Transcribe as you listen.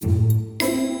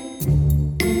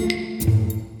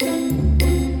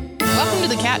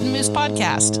Cat and Moose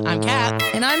podcast. I'm Cat.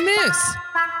 And I'm Moose.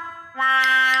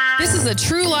 This is a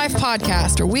true life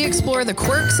podcast where we explore the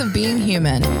quirks of being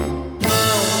human.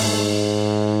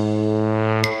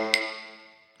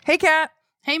 Hey, Cat.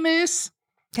 Hey, Moose.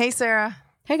 Hey, Sarah.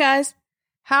 Hey, guys.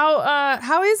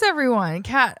 How is everyone?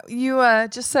 Cat, you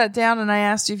just sat down and I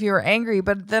asked you if you were angry,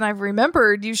 but then I've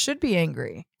remembered you should be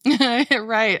angry.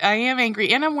 Right. I am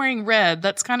angry and I'm wearing red.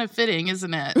 That's kind of fitting,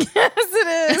 isn't it? Yes,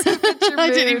 it is. I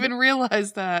didn't even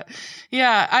realize that.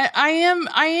 Yeah,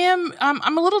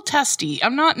 I'm a little testy.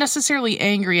 I'm not necessarily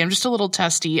angry. I'm just a little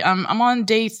testy. I'm on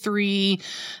day 3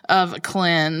 of a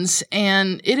cleanse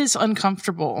and it is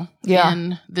uncomfortable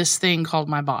in this thing called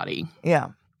my body. Yeah.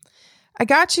 I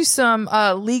got you some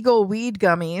legal weed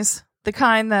gummies, the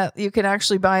kind that you can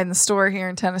actually buy in the store here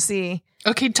in Tennessee.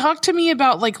 Okay, talk to me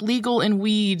about like legal and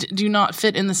weed do not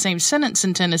fit in the same sentence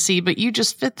in Tennessee, but you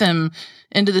just fit them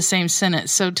into the same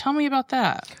sentence. So tell me about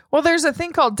that. Well, there's a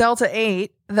thing called Delta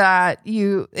 8 that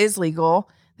is legal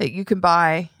that you can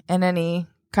buy in any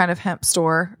kind of hemp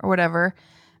store or whatever.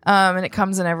 And it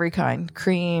comes in every kind: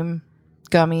 cream,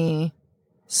 gummy,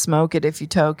 smoke it if you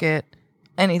toke it,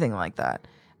 anything like that.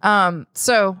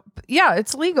 So yeah,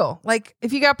 it's legal. Like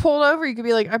if you got pulled over, you could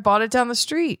be like, I bought it down the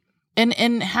street.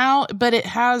 And how, but it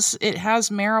has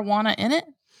marijuana in it?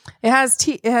 It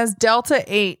has Delta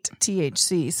 8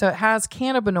 THC. So it has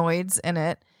cannabinoids in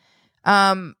it.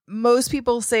 Most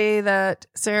people say that,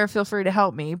 Sarah, feel free to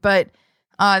help me, but,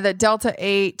 that Delta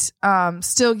 8,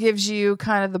 still gives you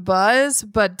kind of the buzz,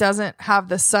 but doesn't have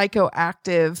the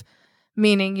psychoactive,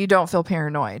 meaning you don't feel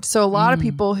paranoid. So a lot of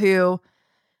people who,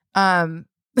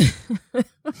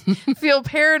 feel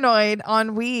paranoid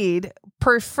on weed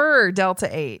prefer Delta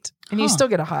 8 and you still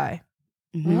get a high.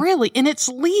 Mm-hmm. Really? And it's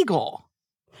legal.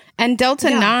 And Delta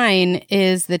 9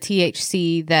 is the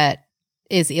THC that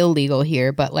is illegal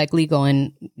here, but like legal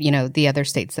in, the other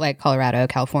states like Colorado,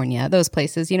 California, those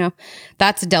places,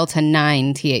 that's Delta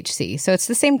 9 THC. So it's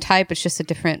the same type. It's just a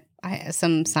different,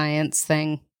 some science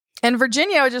thing. And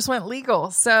Virginia just went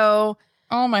legal. So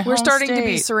we're starting to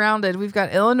be surrounded. We've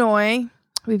got Illinois.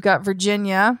 We've got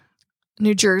Virginia,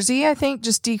 New Jersey, I think,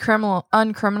 just decriminalized,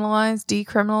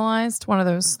 one of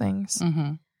those things.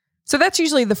 Mm-hmm. So that's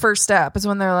usually the first step is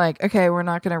when they're like, okay, we're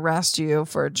not going to arrest you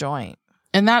for a joint.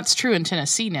 And that's true in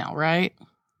Tennessee now, right?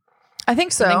 I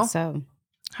think so.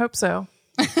 Hope so.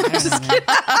 Just kidding.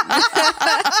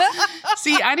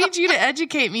 See, I need you to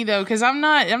educate me though, because I'm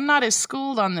not as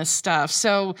schooled on this stuff.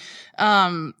 So,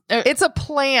 it's a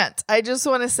plant. I just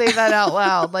want to say that out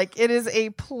loud. Like it is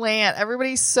a plant.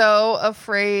 Everybody's so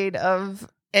afraid of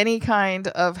any kind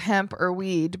of hemp or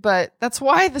weed, but that's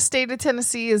why the state of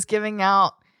Tennessee is giving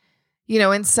out,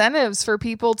 incentives for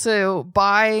people to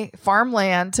buy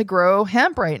farmland to grow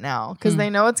hemp right now because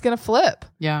they know it's going to flip.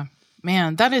 Yeah.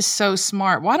 Man, that is so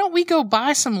smart. Why don't we go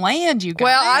buy some land, you guys?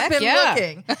 Well, I've been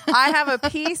looking. I have a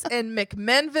piece in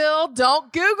McMinnville.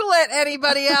 Don't Google it,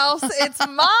 anybody else. It's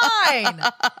mine.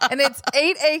 And it's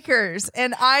 8 acres.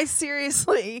 And I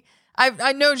seriously,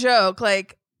 I no joke,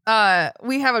 like,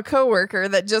 we have a coworker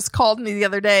that just called me the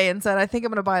other day and said, I think I'm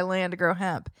going to buy land to grow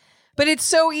hemp. But it's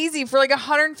so easy. For like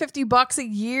 $150 a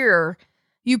year,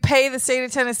 you pay the state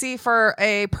of Tennessee for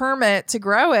a permit to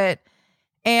grow it.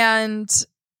 And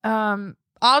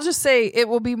I'll just say it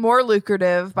will be more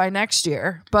lucrative by next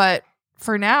year, but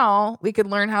for now we could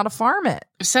learn how to farm it.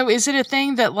 So is it a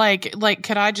thing that like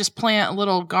could I just plant a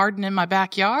little garden in my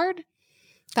backyard?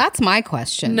 That's my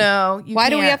question. No. Why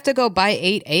do we have to go buy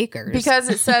 8 acres? Because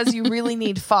it says you really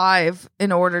need 5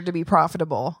 in order to be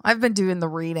profitable. I've been doing the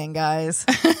reading, guys.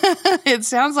 It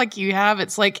sounds like you have.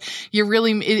 It's like you're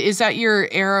really, is that your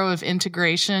arrow of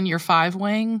integration, your 5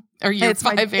 wing? Or your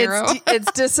 5 arrow?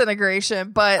 It's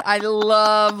disintegration, but I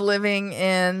love living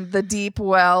in the deep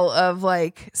well of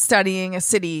like studying a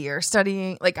city or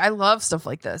studying, like I love stuff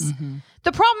like this. Mm-hmm.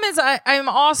 The problem is I'm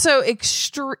also,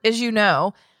 as you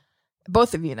know,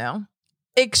 both of you know,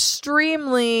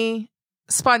 extremely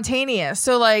spontaneous.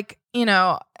 So like,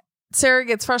 Sarah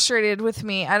gets frustrated with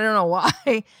me. I don't know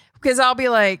why, because I'll be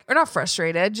like, or not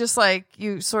frustrated, just like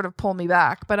you sort of pull me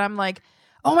back. But I'm like,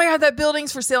 oh my God, that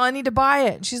building's for sale. I need to buy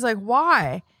it. And she's like,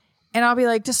 why? And I'll be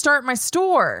like, to start my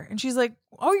store. And she's like,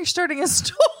 oh, you're starting a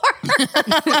store.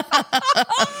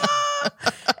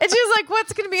 And she's like,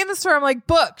 what's going to be in the store? I'm like,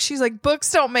 books. She's like,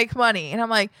 books don't make money. And I'm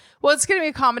like, well, it's going to be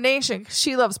a combination.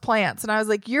 She loves plants. And I was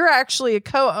like, you're actually a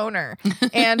co-owner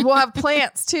and we'll have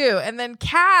plants too. And then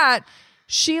Kat,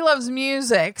 she loves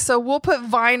music. So we'll put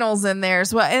vinyls in there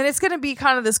as well. And it's going to be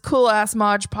kind of this cool ass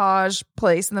Mod Podge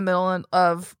place in the middle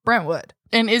of Brentwood.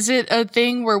 And is it a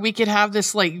thing where we could have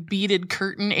this like beaded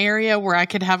curtain area where I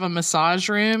could have a massage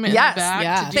room in Yes. the back?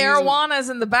 Yeah. To do- Therajuana's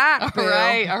in the back. Boo. All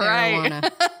right.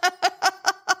 Marijuana.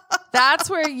 That's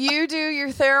where you do your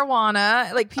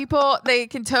Therajuana. Like people, they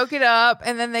can toke it up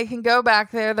and then they can go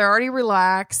back there. They're already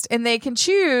relaxed and they can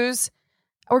choose.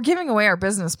 We're giving away our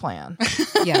business plan.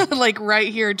 Yeah. like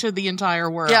right here to the entire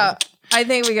world. Yeah. I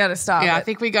think we got to stop Yeah, it. I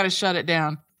think we got to shut it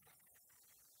down.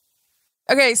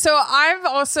 Okay. So I've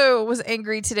also was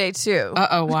angry today too.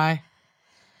 Uh-oh, why?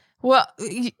 Well,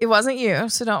 it wasn't you,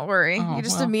 so don't worry. Oh, You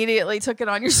just well. immediately took it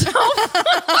on yourself.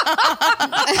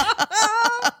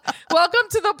 Welcome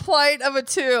to the plight of a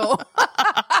two.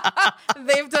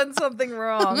 They've done something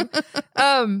wrong.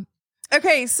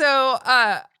 Okay, so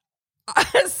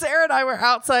Sarah and I were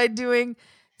outside doing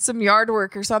some yard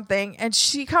work or something, and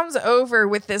she comes over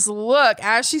with this look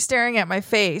as she's staring at my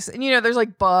face. And you know, there's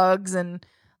like bugs and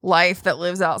life that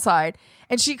lives outside.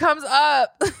 And she comes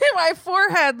up in my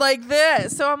forehead like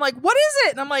this. So I'm like, what is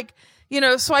it? And I'm like, you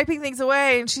know, swiping things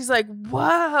away. And she's like,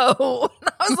 whoa. And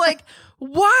I was like,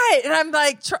 what? And I'm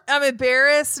like, I'm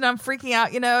embarrassed and I'm freaking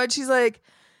out, you know. And she's like,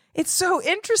 it's so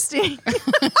interesting.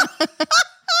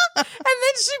 And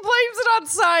then she blames it on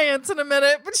science in a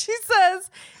minute. But she says,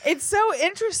 it's so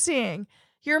interesting.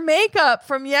 Your makeup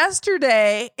from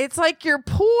yesterday, it's like your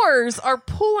pores are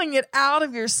pulling it out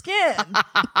of your skin.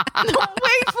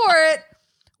 Wait for it.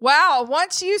 Wow,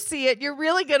 once you see it, you're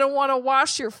really going to want to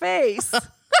wash your face.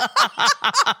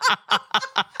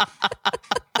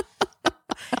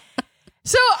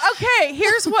 So, okay,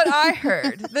 here's what I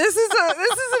heard. This is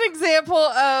an example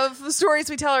of the stories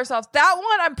we tell ourselves. That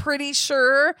one, I'm pretty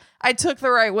sure I took the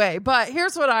right way. But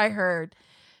here's what I heard.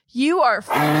 You are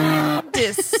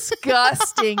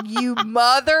disgusting, you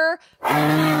mother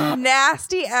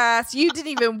nasty ass. You didn't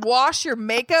even wash your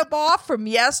makeup off from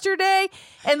yesterday.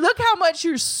 And look how much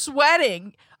you're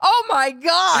sweating. Oh my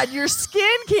God, your skin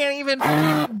can't even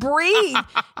breathe.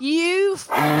 You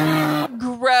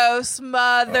gross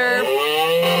mother.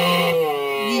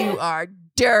 You are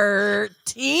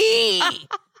dirty.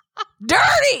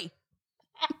 Dirty.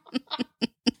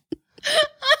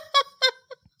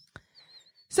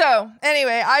 So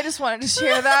anyway, I just wanted to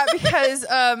share that because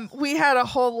we had a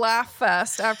whole laugh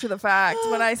fest after the fact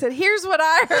when I said, here's what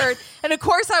I heard. And of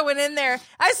course I went in there.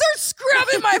 I start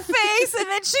scrubbing my face and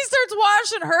then she starts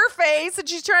washing her face and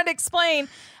she's trying to explain.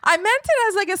 I meant it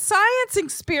as like a science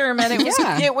experiment.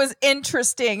 It was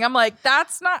interesting. I'm like,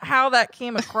 that's not how that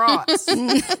came across.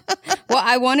 Well,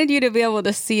 I wanted you to be able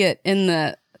to see it in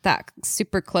that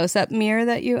super close-up mirror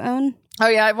that you own. Oh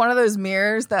yeah, I have one of those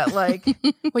mirrors that like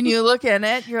when you look in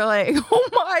it, you're like, oh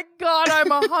my God, I'm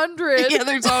 100. Yeah,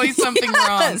 there's always something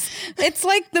wrong. It's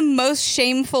like the most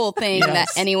shameful thing that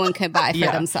anyone could buy for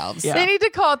themselves. Yeah. They need to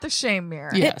call it the shame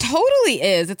mirror. Yeah. It totally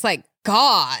is. It's like,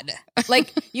 God.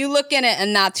 Like you look in it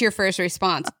and that's your first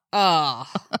response. Oh.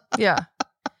 Yeah.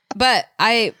 But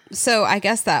I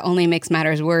guess that only makes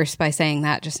matters worse by saying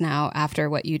that just now after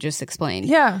what you just explained.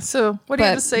 Yeah. So what do you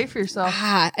have to say for yourself?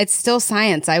 It's still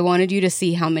science. I wanted you to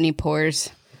see how many pores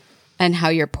and how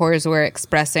your pores were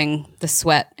expressing the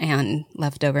sweat and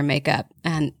leftover makeup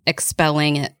and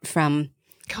expelling it from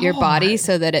your body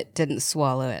so that it didn't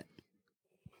swallow it.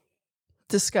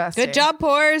 Disgusting. Good job,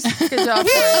 pores. Good job,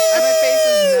 Forrest. My face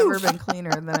has never been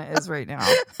cleaner than it is right now.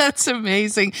 That's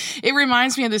amazing. It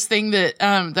reminds me of this thing that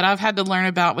that I've had to learn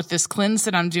about with this cleanse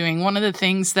that I'm doing. One of the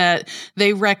things that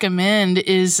they recommend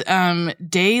is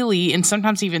daily and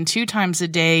sometimes even 2 times a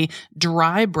day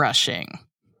dry brushing.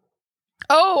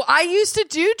 Oh, I used to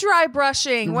do dry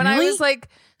brushing when I Really? was like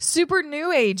super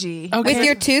new agey. Okay. With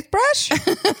your toothbrush?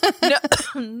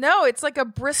 No, it's like a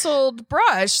bristled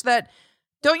brush that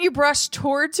don't you brush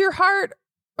towards your heart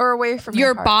or away from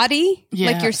Your heart? body?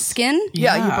 Like your Yes. skin?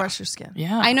 Yeah, you brush your skin.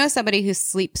 Yeah. I know somebody who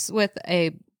sleeps with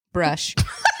a brush.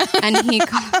 And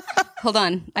hold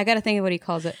on. I got to think of what he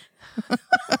calls it.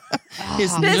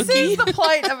 His This nookie? is the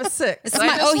plight of a 6.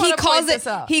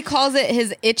 It's he calls it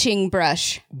his itching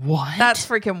brush. What? That's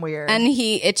freaking weird. And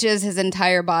he itches his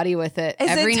entire body with it his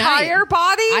every entire night.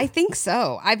 body? I think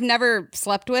so. I've never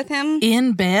slept with him.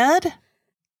 in bed?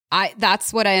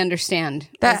 That's what I understand.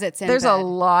 That- It's in there's bed. a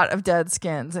lot of dead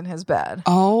skins in his bed.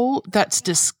 Oh, that's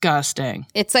disgusting.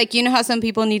 It's like, you know how some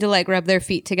people need to like rub their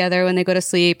feet together when they go to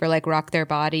sleep or like rock their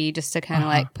body just to kind of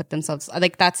like put themselves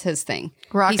like that's his thing.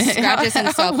 Rock- He scratches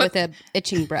himself with a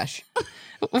itching brush.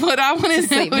 What I want to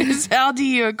sleep. know is how do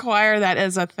you acquire that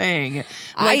as a thing?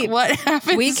 Like what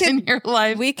happens in your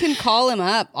life? We can call him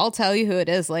up. I'll tell you who it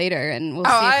is later and we'll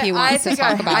see if he wants to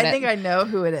talk about it. I think I know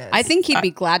who it is. I think he'd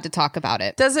be glad to talk about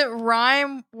it. Does it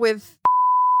rhyme with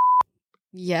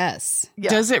Yes. yeah.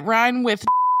 Does it rhyme with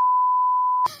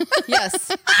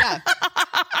Yes. Yeah.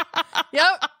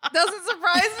 Yep. Doesn't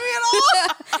surprise me at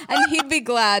all. And he'd be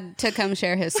glad to come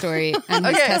share his story and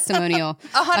his testimonial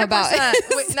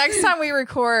 100%. Next time we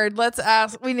record, let's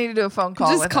ask. We need to do a phone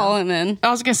call. Just call him in. I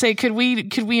was gonna say, could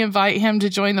we invite him to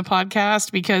join the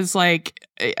podcast? Because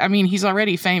I mean, he's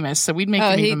already famous, so we'd make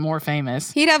him even more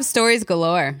famous. He'd have stories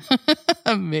galore.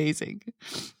 Amazing.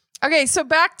 Okay, so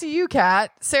back to you,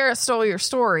 Kat. Sarah stole your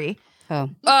story. Oh.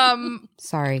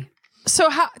 Sorry. So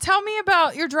tell me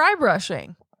about your dry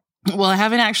brushing. Well, I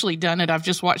haven't actually done it. I've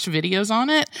just watched videos on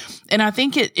it. And I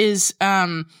think it is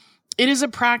a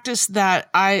practice that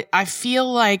I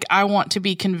feel like I want to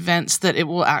be convinced that it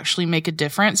will actually make a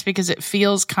difference, because it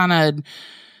feels kind of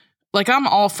like I'm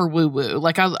all for woo woo.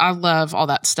 Like I love all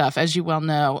that stuff, as you well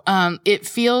know. It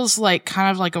feels like kind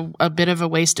of like a bit of a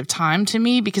waste of time to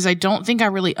me, because I don't think I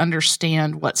really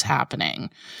understand what's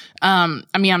happening. I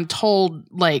mean, I'm told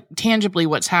like tangibly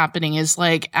what's happening is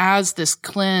like, as this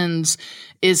cleanse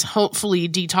is hopefully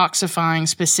detoxifying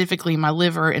specifically my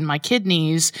liver and my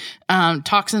kidneys,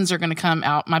 toxins are going to come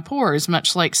out my pores,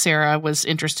 much like Sarah was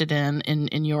interested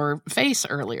in your face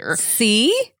earlier.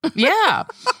 See? Yeah.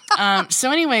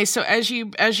 So anyway, so as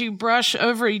you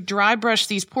you dry brush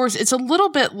these pores, it's a little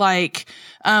bit like,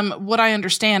 what I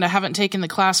understand, I haven't taken the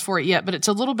class for it yet, but it's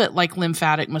a little bit like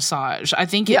lymphatic massage. I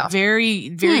think it very,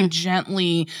 very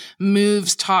gently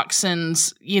moves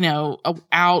toxins,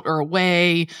 out or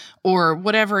away or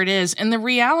whatever it is. And the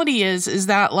reality is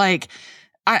that like,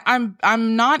 I'm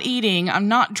not eating, I'm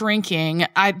not drinking,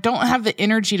 I don't have the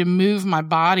energy to move my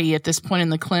body at this point in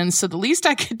the cleanse. So the least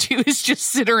I could do is just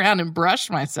sit around and brush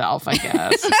myself, I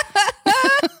guess.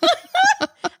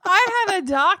 I had a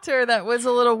doctor that was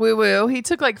a little woo woo. He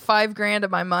took like $5,000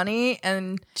 of my money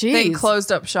and then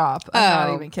closed up shop. I'm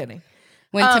not even kidding.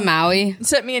 Went to Maui.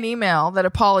 Sent me an email that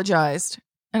apologized.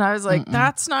 And I was like,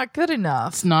 that's not good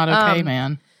enough. It's not okay,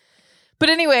 man. But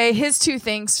anyway, his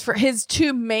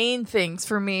two main things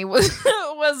for me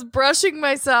was brushing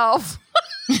myself.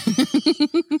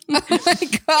 Oh my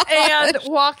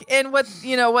God. And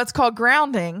what's called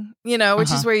grounding,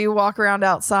 which is where you walk around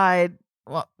outside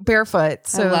barefoot,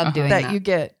 so I love doing that. You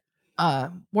get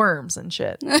worms and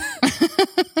shit.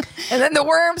 And then the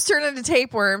worms turn into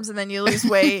tapeworms, and then you lose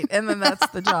weight, and then that's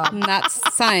the job. And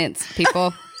that's science,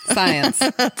 people. Science.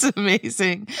 That's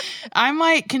amazing. I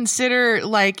might consider,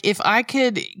 like, if I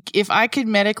could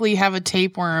medically have a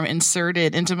tapeworm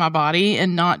inserted into my body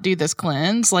and not do this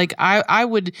cleanse, like I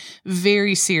would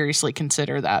very seriously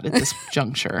consider that at this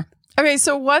juncture. Okay,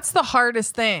 so what's the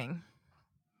hardest thing?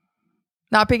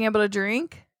 Not being able to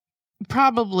drink?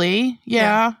 Probably,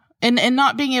 yeah. And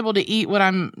not being able to eat what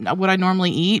I normally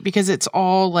eat, because it's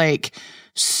all like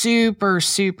super,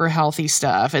 super healthy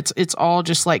stuff. It's all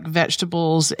just like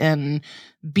vegetables and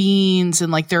beans,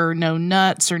 and like there are no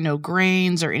nuts or no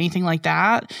grains or anything like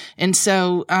that. And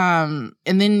so, and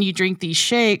then you drink these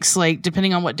shakes, like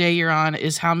depending on what day you're on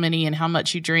is how many and how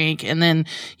much you drink. And then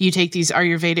you take these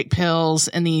Ayurvedic pills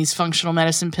and these functional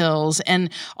medicine pills, and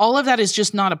all of that is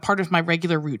just not a part of my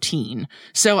regular routine.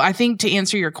 So I think, to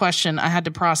answer your question, I had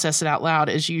to process it out loud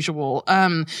as usual.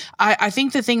 I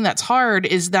think the thing that's hard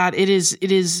is that it is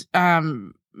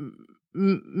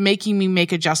making me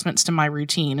make adjustments to my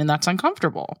routine, and that's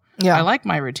uncomfortable. Yeah. I like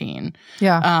my routine.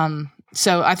 Yeah.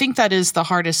 So I think that is the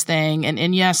hardest thing.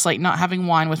 And yes, like not having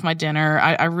wine with my dinner.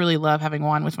 I really love having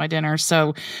wine with my dinner.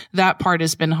 So that part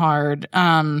has been hard.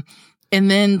 And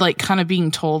then like kind of being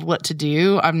told what to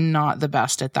do. I'm not the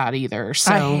best at that either.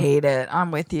 So I hate it.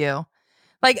 I'm with you.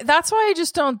 Like, that's why I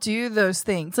just don't do those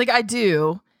things. Like, I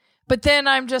do, but then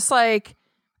I'm just like,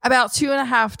 about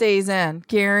 2.5 days in,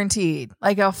 guaranteed,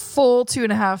 like a full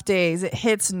 2.5 days, it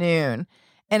hits noon.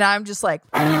 And I'm just like,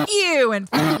 you and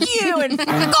you and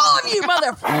all of you,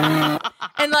 motherfucker.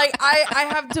 And like, I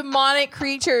have demonic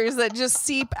creatures that just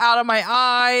seep out of my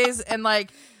eyes. And like,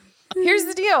 here's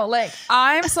the deal. Like,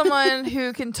 I'm someone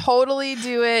who can totally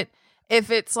do it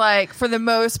if it's like, for the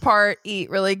most part,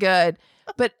 eat really good.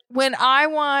 But when I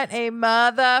want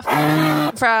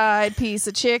a fried piece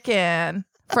of chicken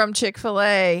from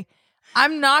Chick-fil-A,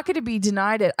 I'm not going to be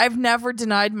denied it. I've never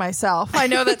denied myself. I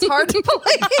know that's hard to believe.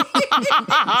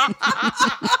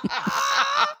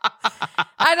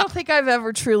 I don't think I've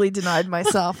ever truly denied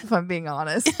myself, if I'm being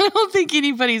honest. I don't think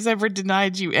anybody's ever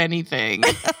denied you anything.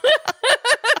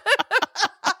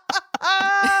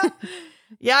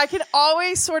 Yeah, I can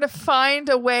always sort of find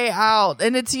a way out.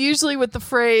 And it's usually with the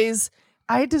phrase,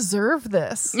 I deserve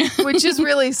this, which is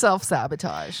really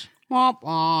self-sabotage. Wait,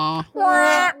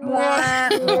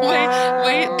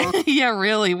 yeah,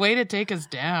 really. Way to take us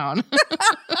down.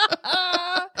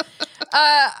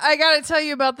 I got to tell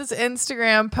you about this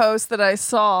Instagram post that I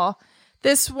saw.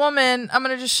 This woman, I'm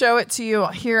going to just show it to you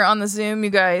here on the Zoom, you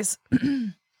guys.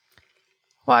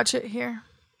 Watch it here.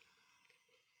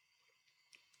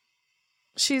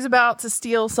 She's about to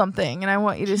steal something, and I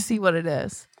want you to see what it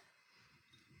is.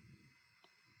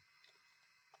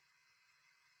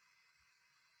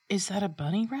 Is that a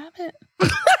bunny rabbit?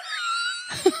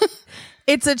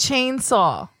 It's a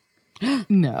chainsaw.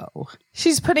 No.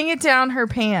 She's putting it down her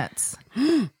pants.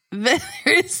 There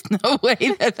is no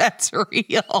way that that's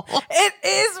real. It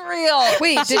is real.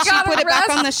 Wait, did she put it back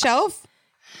on the shelf?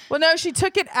 Well, no, she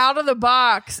took it out of the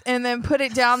box and then put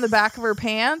it down the back of her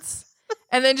pants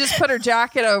and then just put her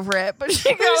jacket over it. But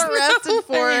she got arrested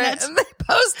for it, and they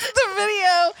posted the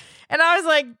video. And I was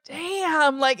like,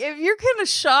 damn, like, if you're going to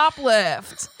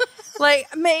shoplift,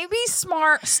 like, maybe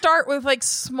start with, like,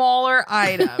 smaller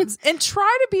items and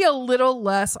try to be a little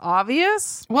less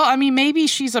obvious. Well, I mean, maybe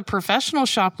she's a professional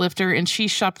shoplifter and she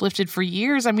shoplifted for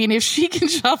years. I mean, if she can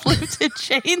shoplift a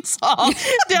chainsaw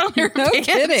down her pants,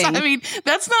 kidding. I mean,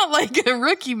 that's not like a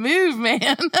rookie move,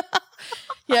 man.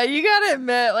 Yeah, you got to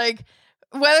admit, like,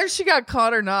 whether she got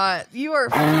caught or not, you are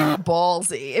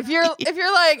ballsy. If you're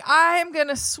like, I'm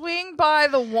gonna swing by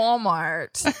the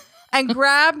Walmart and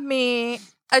grab me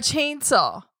a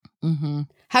chainsaw. Mm-hmm.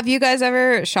 Have you guys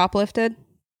ever shoplifted?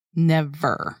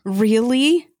 Never.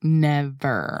 Really?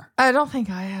 Never. I don't think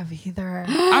I have either.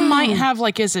 I might have,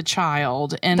 like, as a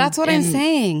child, and That's what I'm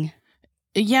saying.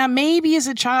 Yeah, maybe as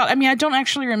a child. I mean, I don't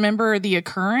actually remember the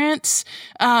occurrence,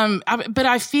 but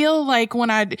I feel like when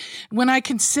I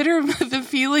consider the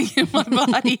feeling in my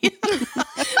body,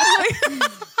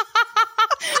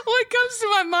 what comes to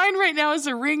my mind right now is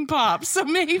a ring pop. So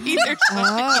maybe there's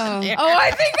something in there. Oh,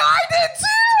 I think I did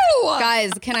too.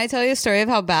 Guys, can I tell you a story of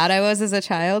how bad I was as a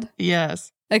child?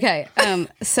 Yes. Okay,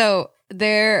 so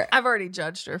there... I've already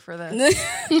judged her for this.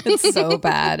 It's so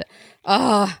bad.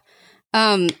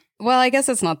 Well, I guess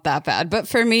it's not that bad, but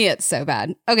for me, it's so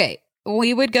bad. Okay,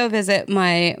 we would go visit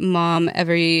my mom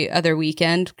every other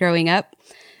weekend growing up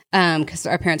because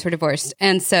our parents were divorced.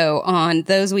 And so on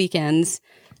those weekends,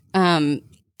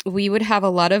 we would have a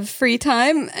lot of free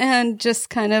time and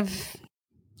just kind of...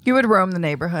 You would roam the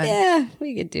neighborhood. Yeah,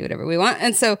 we could do whatever we want.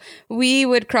 And so we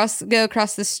would go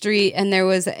across the street, and there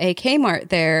was a Kmart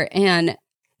there, and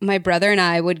my brother and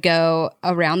I would go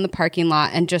around the parking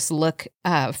lot and just look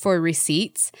for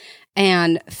receipts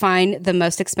and find the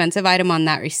most expensive item on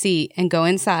that receipt and go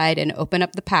inside and open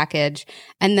up the package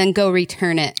and then go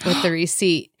return it with the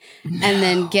receipt and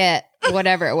then get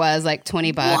whatever it was, like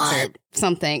 $20 or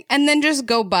something, and then just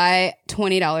go buy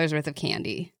 $20 worth of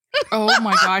candy. Oh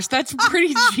my gosh, that's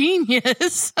pretty genius.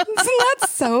 Isn't that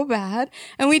so bad?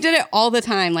 And we did it all the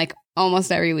time, like almost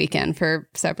every weekend for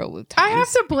several times. I have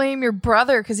to blame your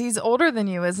brother because he's older than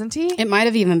you, isn't he? It might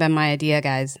have even been my idea,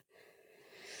 guys.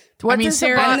 What I mean, does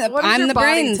Sarah, what does I'm your the body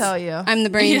brains. tell you? I'm the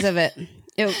brains of it.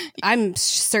 I'm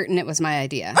certain it was my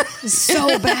idea. It's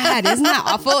so bad. Isn't that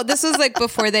awful? This was like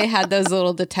before they had those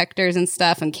little detectors and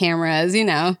stuff and cameras, you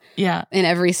know, Yeah. in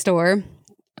every store.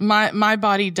 My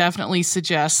body definitely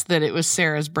suggests that it was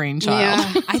Sarah's brainchild.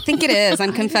 Yeah, I think it is.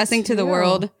 I'm confessing to the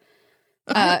world.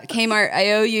 Kmart,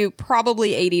 I owe you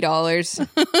probably $80.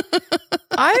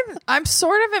 I'm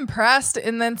sort of impressed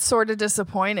and then sort of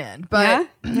disappointed, but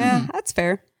yeah, that's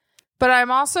fair. But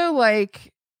I'm also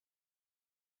like,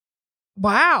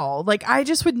 wow, like I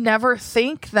just would never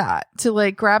think that to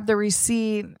like grab the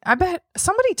receipt. I bet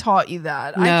somebody taught you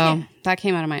that. No, that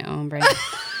came out of my own brain.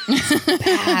 It's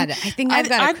bad. I think I've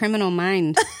got a criminal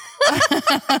mind.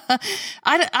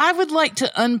 I would like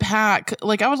to unpack,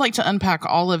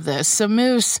 all of this. So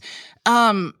Moose,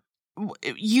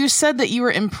 you said that you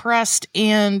were impressed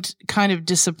and kind of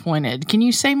disappointed. Can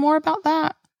you say more about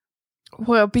that?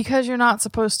 Well, because you're not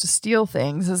supposed to steal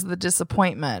things is the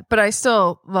disappointment, but I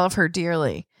still love her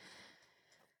dearly.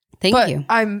 Thank you.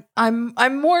 I'm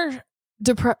more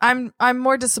I'm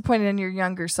more disappointed in your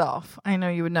younger self. I know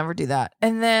you would never do that.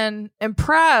 And then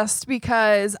impressed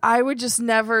because I would just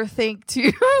never think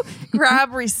to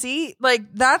grab receipt. Like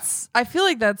I feel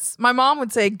like that's, my mom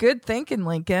would say, good thinking,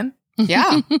 Lincoln.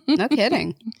 Yeah, no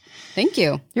kidding. Thank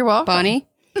you. You're welcome. Bonnie.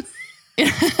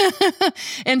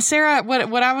 And Sarah,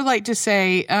 what I would like to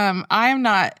say, I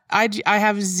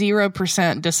have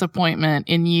 0% disappointment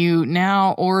in you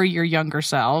now or your younger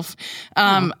self.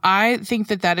 I think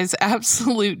that is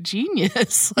absolute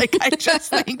genius. Like, I just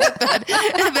think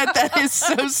that is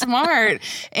so smart.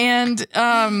 And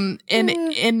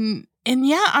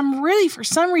yeah, I'm really, for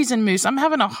some reason, Moose, I'm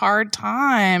having a hard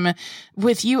time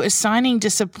with you assigning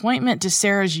disappointment to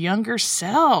Sarah's younger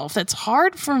self. That's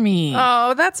hard for me.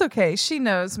 Oh, that's okay. She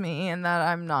knows me and that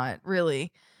I'm not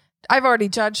really. I've already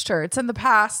judged her. It's in the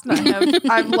past, and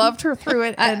I've loved her through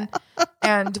it,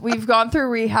 and we've gone through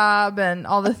rehab and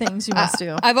all the things you must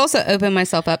do. I've also opened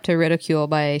myself up to ridicule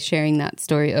by sharing that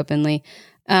story openly,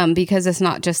 because it's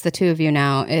not just the two of you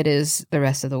now; it is the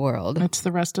rest of the world. It's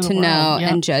the rest of the to world. know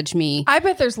Yep. and judge me. I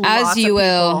bet there's lots you of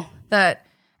will. people that,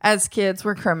 as kids,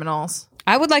 were criminals.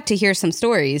 I would like to hear some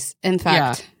stories. In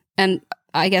fact, and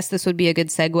I guess this would be a good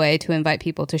segue to invite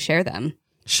people to share them.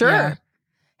 Sure. Yeah.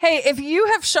 Hey, if you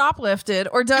have shoplifted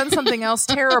or done something else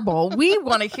terrible, we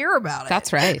want to hear about it.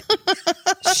 That's right.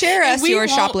 Share us We your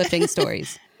won't- shoplifting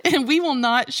stories. And we will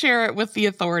not share it with the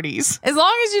authorities. As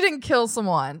long as you didn't kill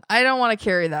someone, I don't want to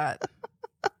carry that.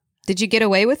 Did you get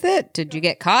away with it? Did you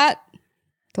get caught?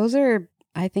 Those are,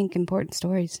 I think, important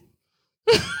stories.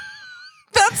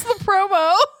 That's the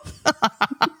promo.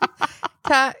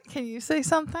 Kat, can you say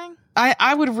something?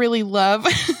 I would really love,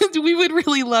 we would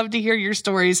really love to hear your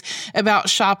stories about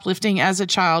shoplifting as a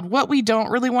child. What we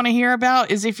don't really want to hear about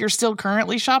is if you're still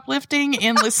currently shoplifting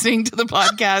and listening to the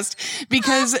podcast,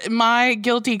 because my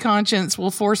guilty conscience will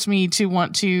force me to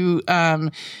want to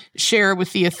share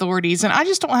with the authorities. And I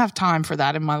just don't have time for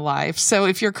that in my life. So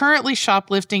if you're currently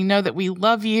shoplifting, know that we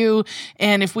love you.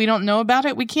 And if we don't know about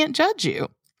it, we can't judge you.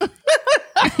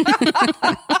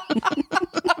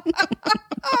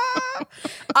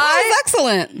 That was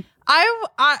excellent.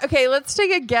 Okay, let's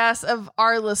take a guess of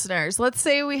our listeners. Let's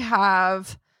say we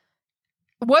have,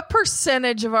 what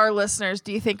percentage of our listeners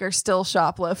do you think are still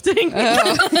shoplifting?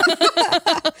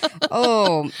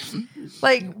 Oh,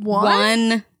 Like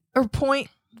one or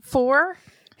 0.4?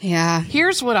 yeah.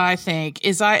 Here's what I think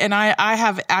is I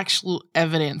have actual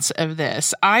evidence of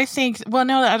this. I think, well,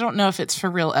 no, I don't know if it's for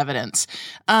real evidence.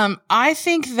 I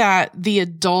think that the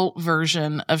adult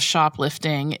version of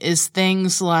shoplifting is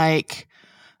things like,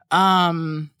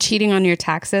 Cheating on your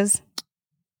taxes.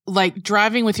 like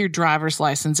driving with your driver's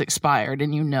license expired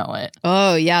and you know it.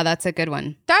 Oh, yeah, that's a good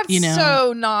one. That's You know.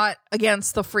 so not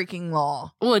against the freaking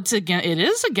law. Well, it is against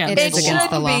It the is law. against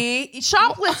the law. Be.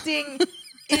 Shoplifting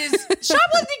is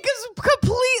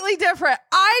completely different.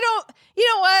 You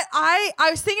know what? I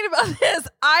was thinking about this.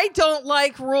 I don't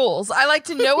like rules. I like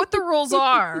to know what the rules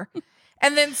are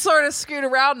and then sort of scoot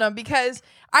around them, because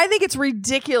I think it's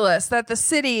ridiculous that the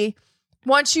city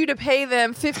wants you to pay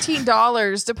them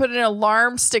 $15 to put an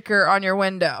alarm sticker on your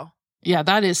window. Yeah,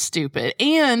 that is stupid.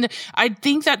 And I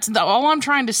think all I'm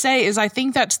trying to say is I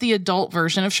think that's the adult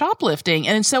version of shoplifting.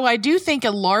 And so I do think a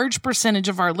large percentage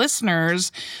of our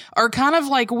listeners are kind of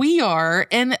like we are,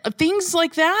 and things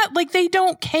like that, like they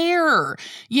don't care.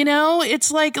 You know, it's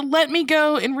like, let me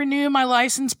go and renew my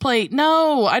license plate.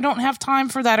 No, I don't have time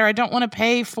for that, or I don't want to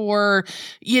pay for,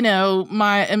 you know,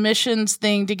 my emissions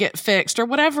thing to get fixed or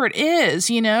whatever it is,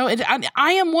 you know.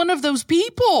 I am one of those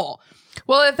people.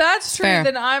 Well, if that's true, Fair.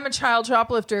 then I'm a child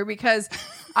shoplifter, because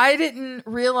I didn't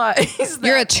realize that.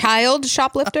 You're a child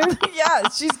shoplifter? Yeah,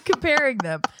 she's comparing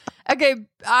them. Okay,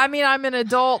 I mean, I'm an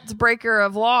adult breaker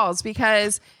of laws,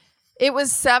 because it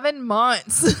was 7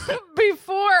 months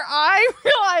before I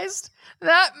realized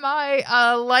that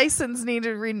my license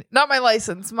needed not my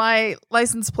license, my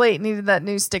license plate needed that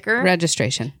new sticker.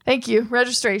 Registration. Thank you,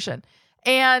 registration.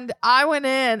 And I went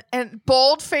in and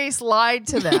boldface lied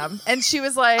to them. And she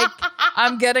was like,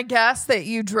 I'm going to guess that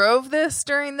you drove this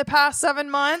during the past 7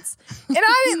 months. And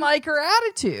I didn't like her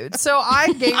attitude. So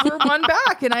I gave her one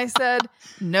back and I said,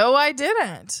 no, I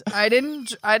didn't. I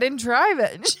didn't drive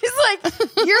it. And she's like,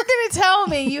 you're going to tell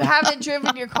me you haven't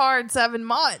driven your car in 7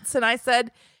 months. And I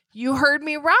said, you heard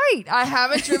me right. I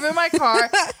haven't driven my car.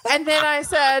 And then I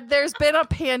said, there's been a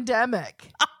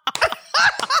pandemic.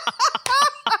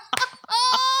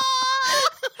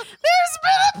 There's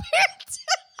been a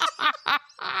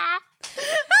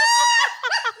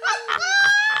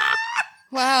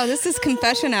Wow, this is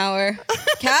confession hour.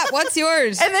 Kat, what's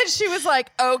yours? And then she was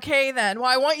like, okay, then. Well,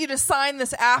 I want you to sign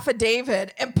this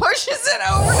affidavit, and pushes it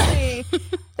over to me.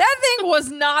 That thing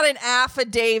was not an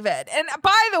affidavit. And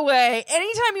by the way,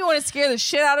 anytime you want to scare the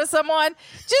shit out of someone,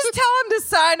 just tell them to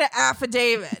sign an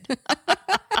affidavit.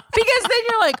 Because then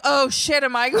you're like, oh shit,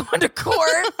 am I going to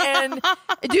court? And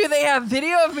do they have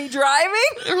video of me driving?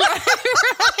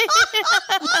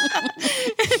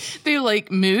 They're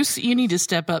like, Moose, you need to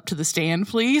step up to the stand,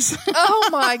 please. Oh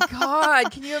my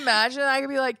God. Can you imagine? I could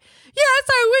be like, yes,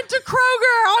 I went to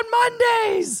Kroger on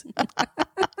Mondays.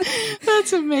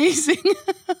 That's amazing.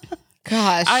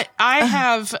 Gosh.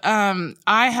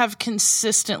 I have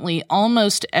consistently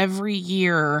almost every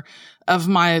year of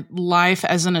my life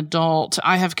as an adult,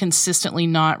 I have consistently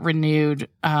not renewed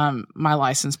my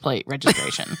license plate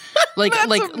registration.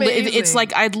 It's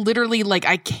like I'd literally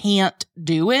I can't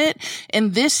do it.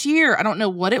 And this year, I don't know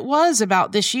what it was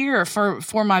about this year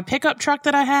for my pickup truck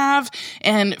that I have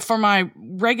and for my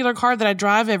regular car that I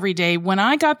drive every day. When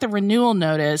I got the renewal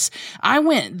notice, I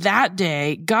went that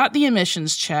day, got the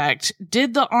emissions checked,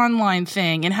 did the online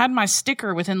thing, and had my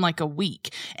sticker within a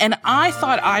week. And I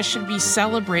thought I should be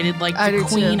celebrated like the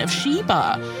Queen of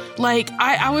Sheba.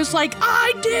 I was like,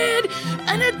 I did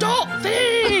an adult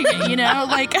thing,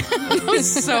 I was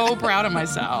so proud of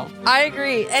myself. I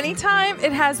agree. Anytime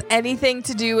it has anything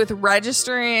to do with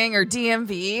registering or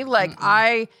DMV,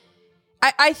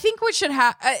 I think what should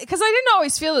happen, because I didn't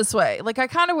always feel this way. I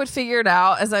kind of would figure it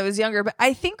out as I was younger, but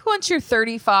I think once you're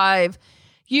 35,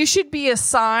 you should be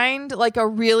assigned a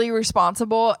really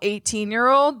responsible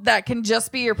 18-year-old that can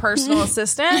just be your personal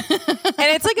assistant. And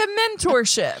it's like a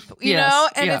mentorship, you know?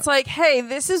 And it's like, hey,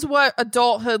 this is what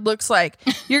adulthood looks like.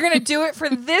 You're going to do it for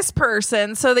this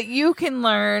person so that you can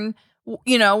learn,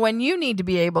 when you need to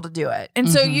be able to do it. And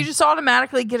so you just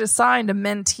automatically get assigned a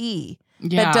mentee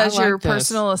that does your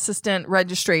personal assistant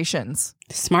registrations.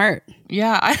 Smart.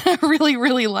 Yeah, I really,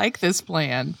 really like this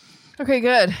plan. Okay,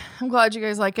 good. I'm glad you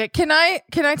guys like it. Can I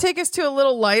take us to a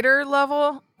little lighter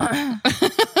level?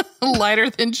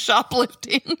 Lighter than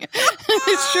shoplifting.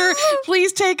 Sure.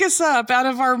 Please take us up out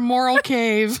of our moral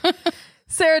cave.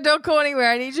 Sarah, don't go anywhere.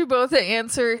 I need you both to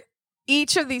answer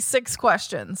each of these 6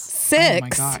 questions. 6? Oh my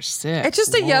gosh, 6. It's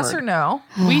just a yes or no.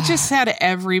 We just had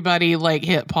everybody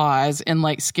hit pause and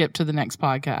skip to the next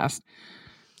podcast.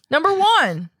 Number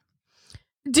 1.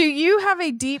 Do you have a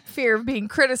deep fear of being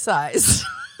criticized?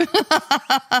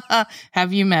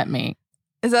 Have you met me?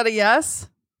 Is that a yes?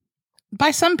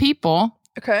 By some people.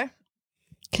 Okay.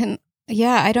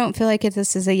 I don't feel like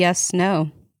this is a yes, no.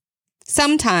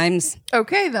 Sometimes.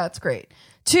 Okay, that's great.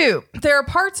 2, there are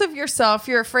parts of yourself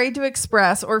you're afraid to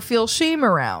express or feel shame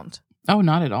around. Oh,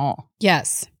 not at all.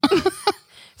 Yes.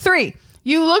 3,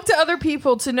 you look to other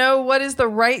people to know what is the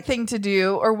right thing to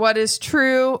do or what is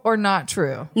true or not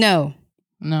true. No.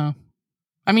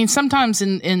 I mean, sometimes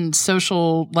in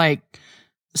social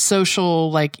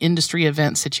industry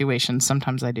event situations,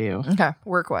 sometimes I do. Okay,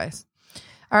 work-wise.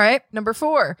 All right, number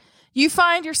 4. You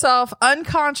find yourself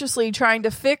unconsciously trying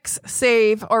to fix,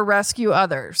 save, or rescue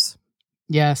others.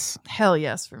 Yes. Hell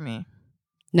yes for me.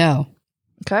 No.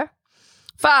 Okay.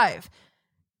 5.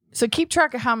 So keep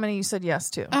track of how many you said yes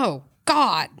to. Oh,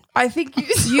 God. I think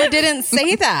you didn't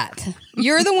say that.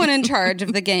 You're the one in charge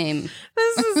of the game.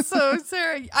 This is so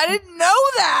Sarah. I didn't know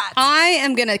that. I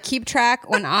am going to keep track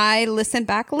when I listen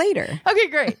back later. Okay,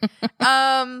 great.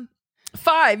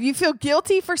 5, you feel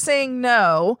guilty for saying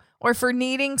no or for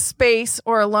needing space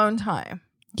or alone time.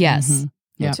 Yes.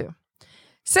 Mm-hmm. Me too.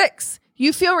 6,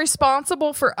 you feel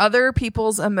responsible for other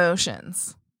people's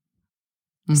emotions.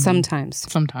 Mm-hmm.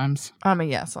 Sometimes. I'm a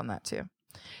yes on that too.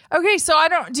 Okay, so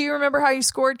do you remember how you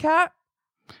scored, Kat?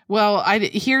 Well,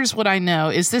 here's what I know.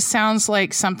 Is this sounds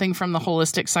like something from the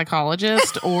holistic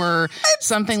psychologist or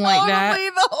something like that? Totally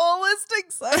the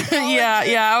holistic psychologist.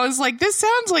 Yeah. I was like, this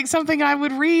sounds like something I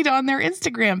would read on their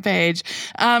Instagram page.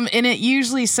 And it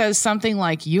usually says something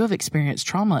like, you have experienced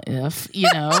trauma if,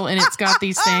 and it's got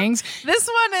these things. This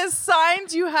one is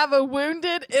signs you have a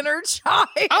wounded inner child.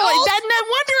 Oh, no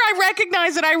wonder I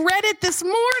recognize it. I read it this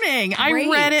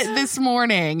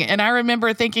morning. And I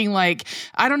remember thinking I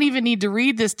don't even need to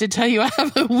read this to tell you I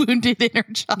have a wounded inner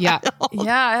child. Yeah,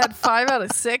 I had 5 out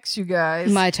of 6, you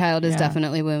guys. My child is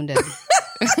definitely wounded.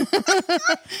 Okay,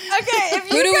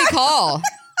 who do we call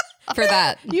for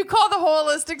that? You call the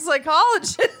holistic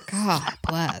psychologist. God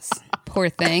bless. Poor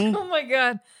thing. Oh my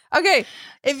God. Okay,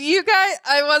 if you guys,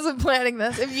 I wasn't planning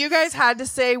this. If you guys had to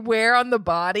say where on the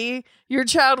body your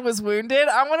child was wounded,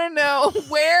 I want to know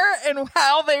where and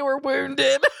how they were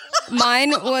wounded.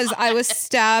 Mine was, I was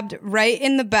stabbed right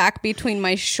in the back between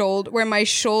my where my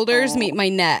shoulders meet my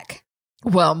neck.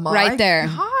 Well, my right there.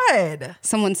 God.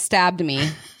 Someone stabbed me,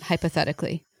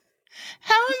 hypothetically.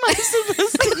 How am I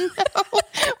supposed to know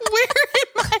where in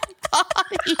my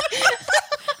body?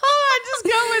 Hold on, just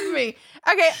go with me.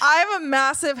 Okay, I have a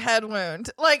massive head wound.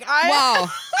 Wow.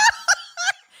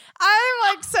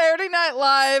 I'm like Saturday Night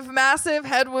Live, massive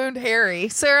head wound Harry.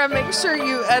 Sarah, make sure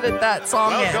you edit that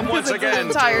song Welcome in. once It's again an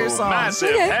entire to song.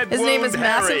 Massive Head His name is Wound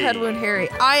Massive Harry. Head Wound Harry.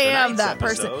 I am Tonight's that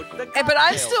person. episode, the But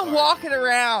I'm cocktail still party. walking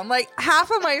around. Like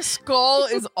half of my skull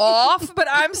is off, but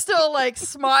I'm still like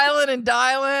smiling and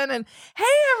dialing. And hey,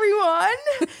 everyone,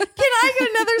 can I get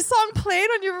another song played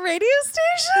on your radio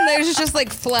station? There's just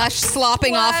like flesh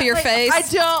slopping off What? your Like, face. I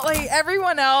don't like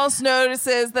everyone else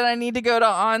notices that I need to go to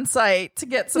on-site to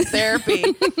get some therapy.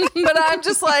 But I'm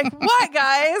just like, what,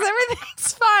 guys?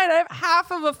 Everything's fine. I have half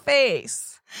of a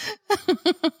face.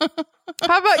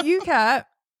 How about you, Kat?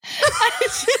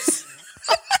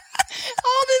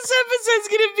 All this episode's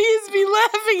gonna be is me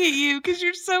laughing at you because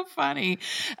you're so funny.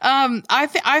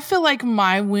 I feel like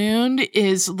my wound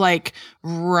is like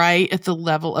right at the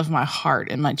level of my heart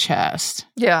and my chest.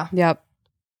 Yeah. Yep.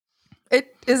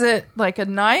 Is it like a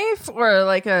knife or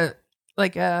like a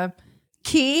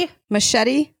key?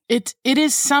 Machete. It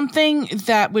is something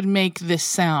that would make this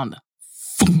sound.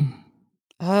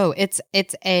 Oh, it's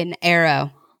an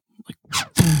arrow.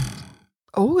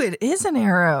 Oh, it is an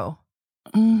arrow.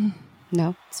 Mm.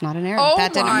 No, it's not an arrow. Oh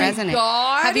That didn't my resonate.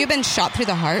 God. Have you been shot through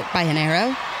the heart by an arrow?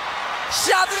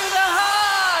 Shot through the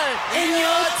heart, and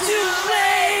you're too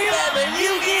late. But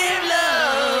you give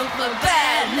love a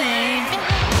bad name.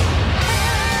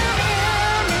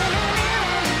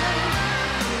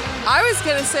 I was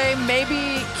gonna say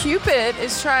maybe Cupid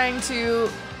is trying to.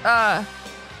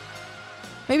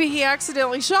 Maybe he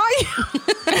accidentally shot you.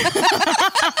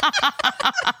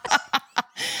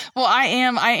 Well, I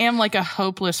am like a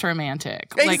hopeless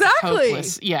romantic. Like, Exactly.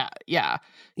 hopeless. Yeah.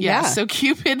 Yeah. So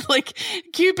Cupid,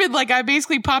 I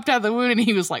basically popped out of the wound and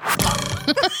he was like,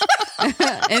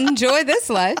 Enjoy this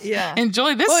life. Yeah.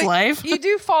 enjoy this life. You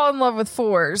do fall in love with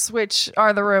fours, which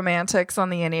are the romantics on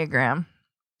the Enneagram.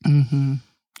 Mm-hmm.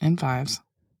 And fives.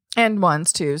 And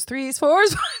ones, twos, threes,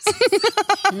 fours.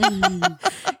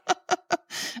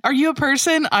 Are you a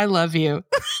person? I love you.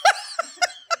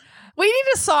 We need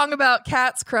a song about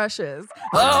Kat's crushes.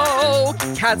 Oh,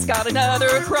 Kat's got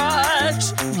another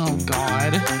crush. Oh,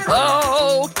 God.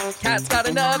 Oh, Kat's got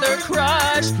another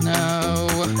crush. No.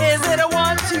 Is it a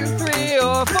 1, 2, 3,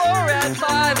 or 4 and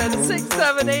 5 and a 6,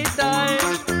 7, 8, 9?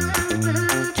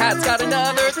 Kat's got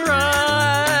another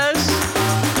crush.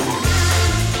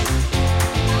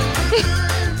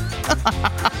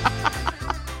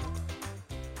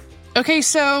 Okay,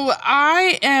 so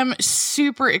I am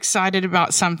super excited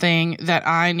about something that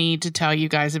I need to tell you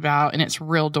guys about, and it's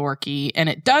real dorky, and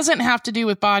it doesn't have to do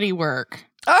with body work.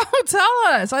 Oh,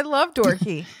 tell us. I love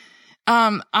dorky.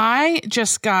 I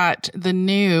just got the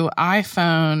new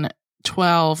iPhone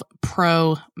 12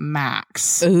 Pro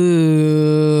Max.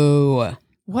 Ooh.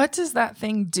 What does that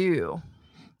thing do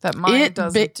that mine It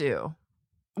doesn't do?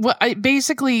 Well, it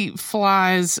basically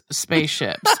flies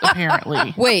spaceships,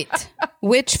 apparently. Wait,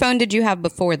 which phone did you have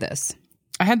before this?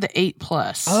 I had the 8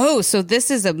 Plus. Oh, so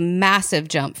this is a massive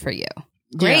jump for you.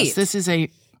 Great. Yes,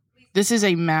 this is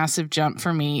a massive jump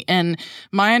for me. And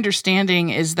my understanding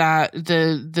is that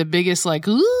the biggest like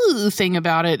ooh thing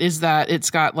about it is that it's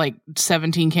got like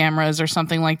 17 cameras or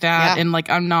something like that. Yeah. And like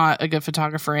I'm not a good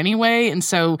photographer anyway. And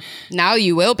so Now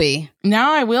you will be.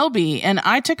 now I will be. And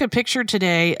I took a picture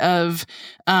today of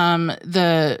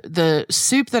the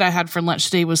soup that I had for lunch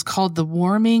today was called the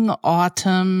Warming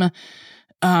Autumn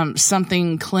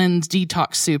something cleanse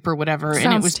detox soup or whatever. And it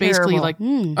Sounds was basically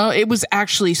terrible. like, oh, it was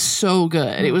actually so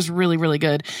good. It was really, really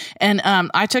good. And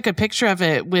I took a picture of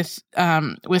it with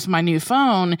my new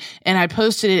phone and I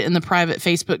posted it in the private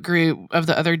Facebook group of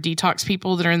the other detox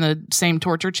people that are in the same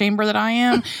torture chamber that I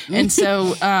am. And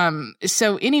so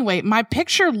anyway, my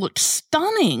picture looked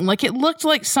stunning. Like it looked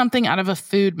like something out of a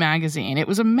food magazine. It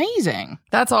was amazing.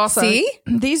 That's awesome. See?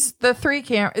 The 3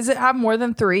 cameras. Does it have more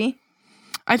than 3?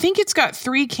 I think it's got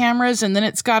 3 cameras and then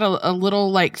it's got a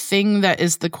little like thing that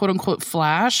is the quote unquote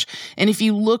flash. And if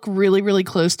you look really, really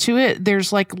close to it,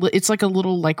 there's like, it's like a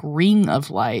little like ring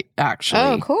of light actually.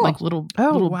 Oh, cool. Like little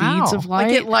beads of light.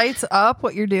 Like it lights up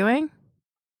what you're doing?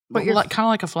 kind of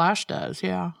like a flash does.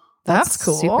 Yeah. That's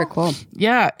cool. Super cool.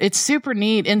 Yeah. It's super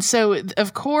neat. And so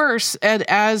of course,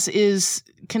 as is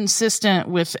consistent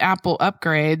with Apple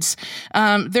upgrades,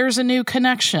 there's a new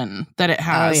connection that it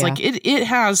has. Oh, yeah. Like it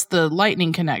has the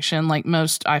lightning connection like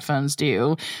most iPhones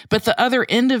do, but the other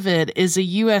end of it is a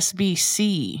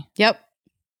USB-C. Yep.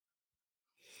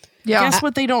 Yeah. Guess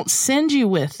what they don't send you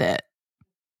with it?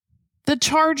 The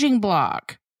charging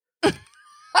block.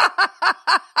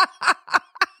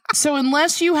 So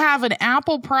unless you have an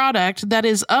Apple product that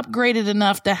is upgraded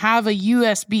enough to have a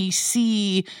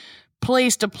USB-C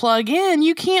place to plug in,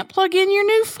 you can't plug in your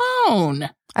new phone.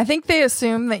 I think they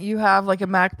assume that you have like a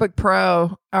MacBook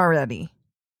Pro already.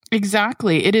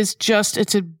 Exactly.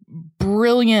 It's a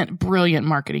brilliant, brilliant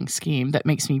marketing scheme that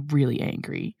makes me really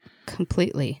angry.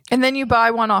 Completely. And then you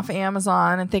buy one off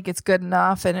Amazon and think it's good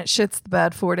enough, and it shits the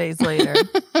bed 4 days later.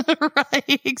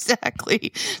 Right,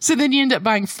 exactly. So then you end up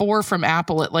buying 4 from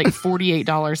Apple at like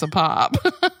 $48 a pop.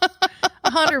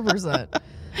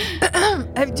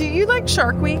 100%. Do you like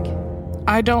Shark Week?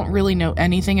 I don't really know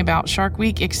anything about Shark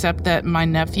Week except that my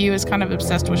nephew is kind of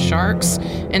obsessed with sharks,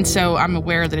 and so I'm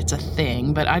aware that it's a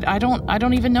thing. But I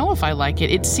don't even know if I like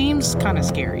it. It seems kind of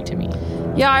scary to me.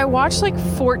 Yeah, I watched like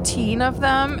 14 of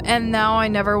them, and now I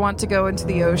never want to go into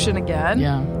the ocean again.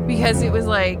 Yeah, because it was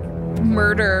like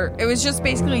murder. It was just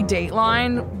basically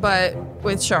Dateline, but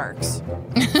with sharks.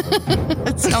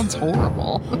 It sounds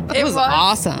horrible. It was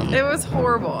awesome. It was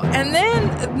horrible. And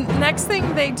then next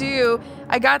thing they do,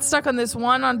 I got stuck on this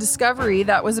one on Discovery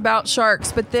that was about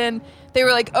sharks, but then they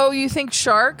were like, "Oh, you think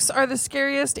sharks are the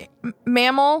scariest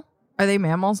mammal? Are they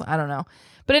mammals? I don't know."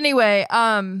 But anyway,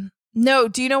 no,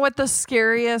 do you know what the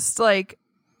scariest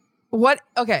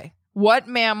what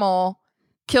mammal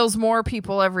kills more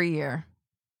people every year?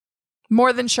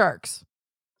 More than sharks?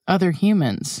 Other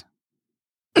humans.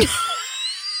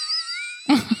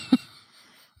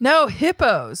 No,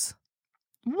 hippos.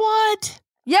 What?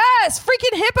 Yes,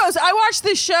 freaking hippos. I watched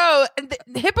this show, and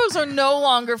the hippos are no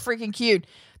longer freaking cute.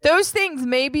 Those things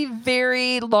may be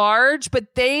very large,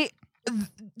 but they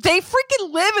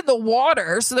freaking live in the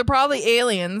water, so they're probably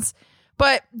aliens,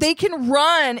 but they can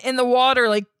run in the water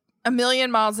like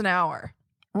 1,000,000 miles an hour.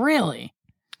 Really?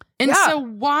 And Yeah. so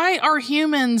why are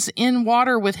humans in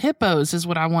water with hippos is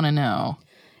what I want to know.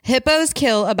 Hippos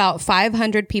kill about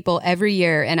 500 people every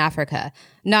year in Africa.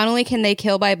 Not only can they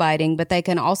kill by biting, but they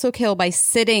can also kill by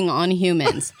sitting on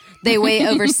humans. They weigh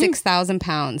over 6,000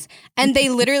 pounds. And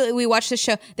we watched the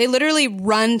show, they literally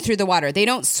run through the water. They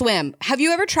don't swim. Have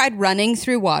you ever tried running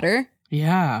through water?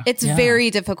 Yeah. It's very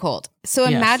difficult. So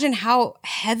Yes. imagine how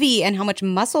heavy and how much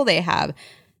muscle they have.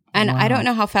 And I don't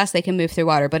know how fast they can move through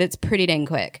water, but it's pretty dang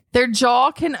quick. Their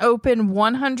jaw can open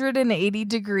 180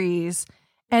 degrees.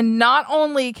 And not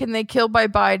only can they kill by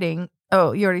biting,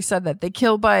 oh, you already said that. They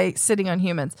kill by sitting on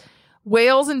humans.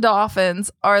 Whales and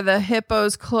dolphins are the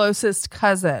hippo's closest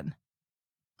cousin.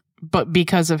 But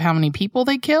because of how many people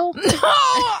they kill? No! That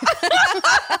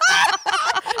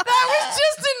was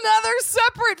just another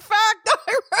separate fact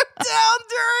I wrote down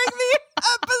during the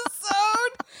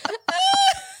episode.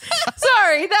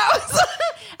 Sorry, that was...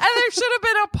 And there should have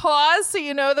been a pause so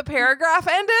you know the paragraph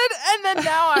ended. And then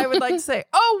now I would like to say,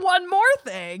 oh, one more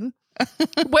thing.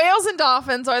 Whales and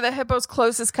dolphins are the hippo's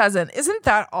closest cousin. Isn't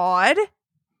that odd?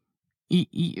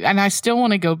 And I still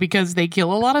want to go because they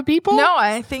kill a lot of people? No,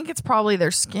 I think it's probably their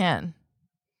skin.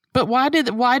 But why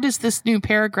does this new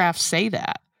paragraph say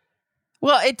that?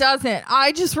 Well, it doesn't.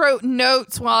 I just wrote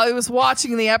notes while I was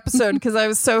watching the episode because I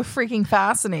was so freaking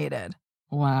fascinated.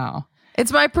 Wow.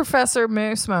 It's my Professor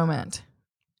Moose moment.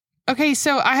 Okay,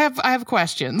 so I have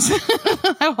questions.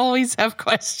 I always have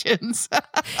questions.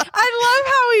 I love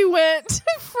how we went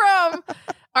from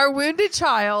our wounded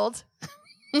child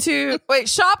to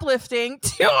shoplifting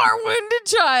to our wounded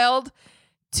child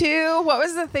to what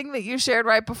was the thing that you shared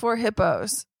right before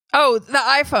hippos? Oh, the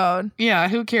iPhone. Yeah,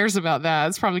 who cares about that?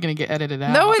 It's probably going to get edited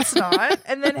out. No, it's not.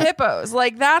 And then hippos.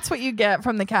 Like, that's what you get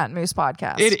from the Cat and Moose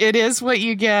podcast. It is what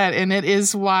you get, and it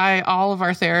is why all of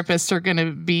our therapists are going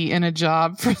to be in a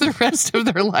job for the rest of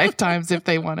their lifetimes if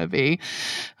they want to be.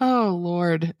 Oh,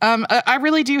 Lord. I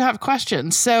really do have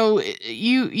questions. So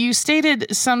you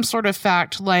stated some sort of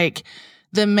fact like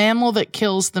the mammal that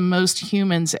kills the most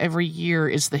humans every year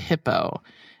is the hippo.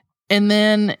 And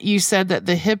then you said that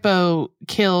the hippo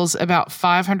kills about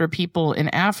 500 people in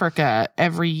Africa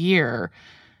every year.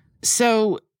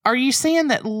 So are you saying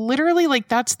that literally like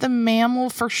that's the mammal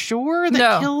for sure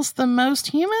that kills the most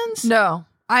humans? No,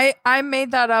 I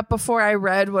made that up before I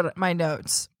read my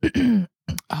notes.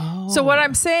 Oh. So what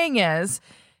I'm saying is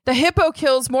the hippo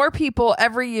kills more people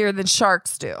every year than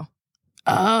sharks do.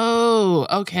 Oh,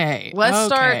 okay.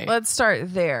 Let's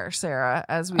start there, Sarah,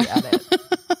 as we edit.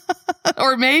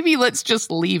 Or maybe let's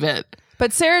just leave it.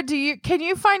 But Sarah, can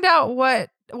you find out what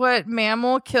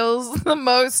mammal kills the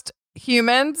most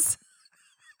humans?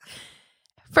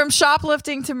 From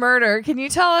shoplifting to murder, can you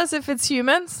tell us if it's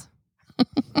humans?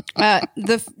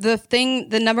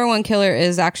 The number one killer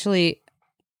is actually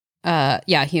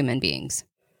human beings.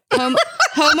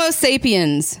 Homo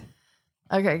sapiens.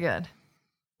 Okay, good.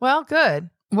 Well, good.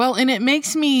 Well, and it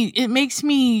makes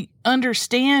me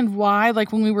understand why,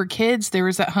 like when we were kids, there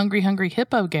was that Hungry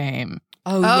Hippo game.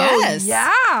 Oh yes.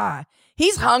 Yeah.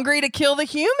 He's hungry to kill the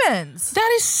humans.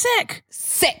 That is sick.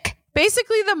 Sick.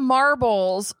 Basically, the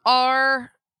marbles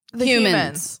are the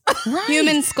humans. Right.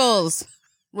 Human skulls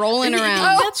rolling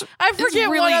around. Oh, I forget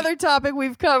really- what other topic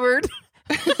we've covered.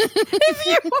 if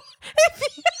you were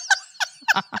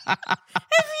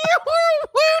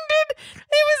wounded,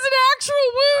 it was an actual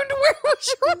wound. Where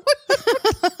was your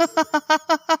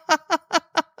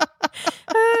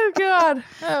wound?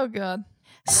 Oh God.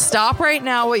 Stop right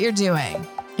now what you're doing.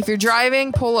 If you're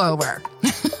driving, pull over.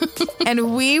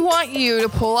 And we want you to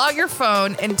pull out your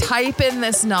phone and type in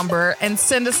this number and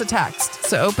send us a text.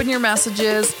 So open your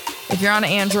messages. If you're on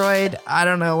Android, I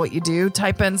don't know what you do.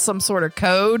 Type in some sort of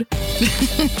code.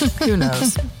 Who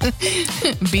knows?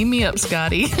 Beam me up,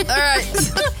 Scotty. All right.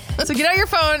 So get out your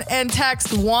phone and text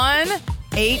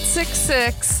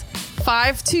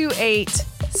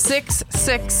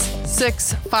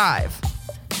 1-866-528-6665.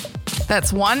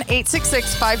 That's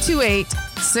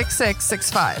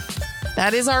 1-866-528-6665.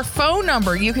 That is our phone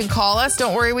number. You can call us.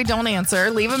 Don't worry, we don't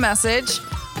answer. Leave a message.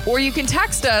 Or you can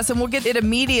text us and we'll get it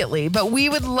immediately. But we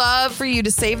would love for you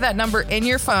to save that number in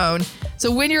your phone. So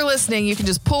when you're listening, you can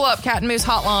just pull up Cat and Moose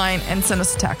Hotline and send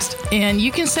us a text. And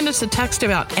you can send us a text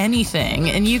about anything.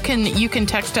 And you can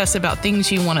text us about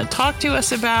things you want to talk to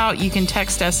us about. You can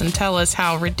text us and tell us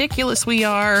how ridiculous we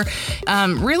are.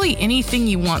 Really anything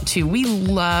you want to. We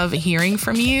love hearing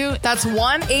from you. That's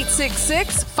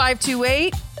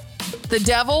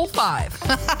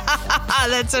 1-866-528-THE-DEVIL-5.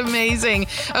 That's amazing.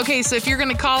 Okay, so if you're going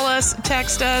to call us,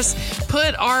 text us,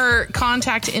 put our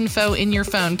contact info in your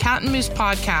phone. Cat and Moose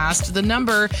Podcast. The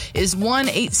number is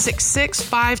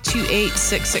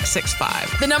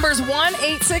 1-866-528-6665. The number is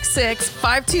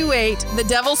 1-866-528, the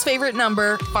devil's favorite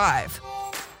number, 5.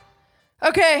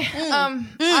 Okay, I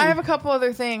have a couple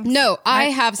other things. No, I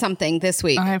have something this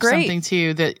week. I have Great. something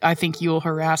too that I think you'll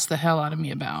harass the hell out of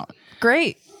me about.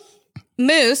 Great.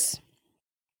 Moose,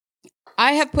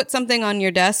 I have put something on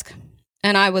your desk,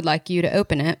 and I would like you to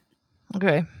open it.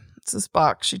 Okay, it's this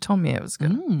box. She told me it was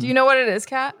good. Do you know what it is,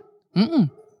 Kat? Mm-mm.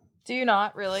 Do you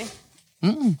not, really?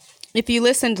 Mm-mm. If you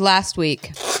listened last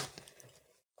week,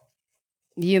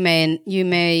 you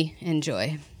may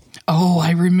enjoy. Oh,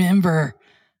 I remember.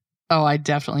 Oh, I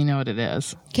definitely know what it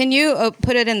is. Can you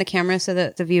put it in the camera so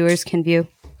that the viewers can view?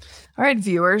 All right,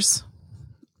 viewers,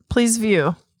 please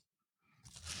view.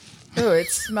 Ooh, it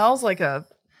smells like a...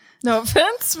 No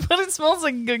offense, but it smells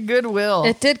like a Goodwill.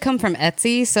 It did come from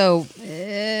Etsy, so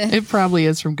It probably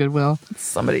is from Goodwill.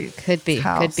 Somebody... could be.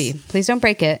 House. Could be. Please don't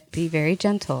break it. Be very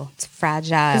gentle. It's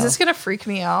fragile. Is this going to freak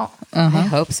me out? I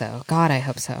hope so. God, I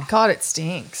hope so. God, it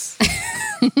stinks.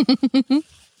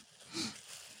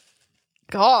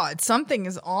 God, something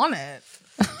is on it.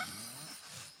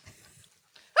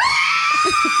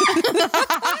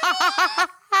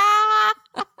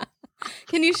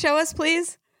 Can you show us,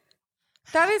 please?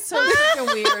 That is so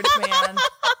freaking weird, man.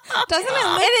 Doesn't it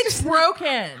look? And it's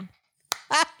broken.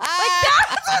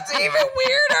 That's what's even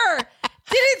weirder.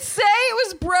 Did it say it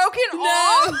was broken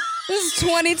off? This is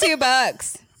 $22.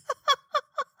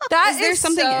 That Is there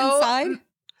something inside?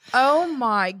 Oh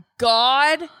my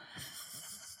God.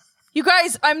 You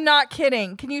guys, I'm not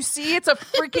kidding. Can you see? It's a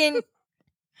freaking...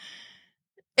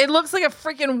 It looks like a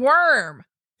freaking worm.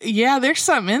 Yeah, there's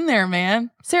something in there, man.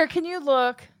 Sarah, can you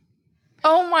look?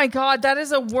 Oh my God, that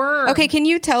is a worm. Okay, can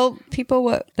you tell people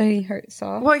what they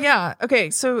saw? Well, yeah.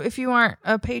 Okay, so if you aren't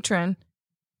a patron,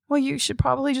 well, you should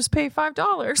probably just pay $5.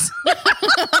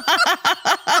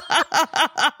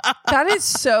 That is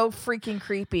so freaking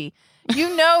creepy.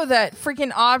 You know that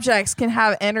freaking objects can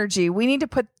have energy. We need to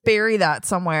bury that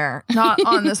somewhere, not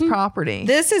on this property.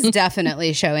 This is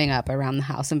definitely showing up around the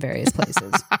house in various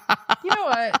places. You know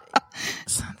what?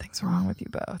 Something's wrong with you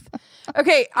both.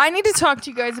 Okay, I need to talk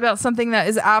to you guys about something that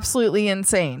is absolutely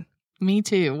insane. Me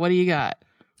too. What do you got?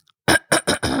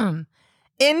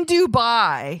 In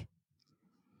Dubai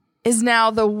is now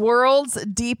the world's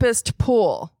deepest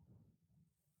pool.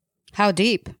 How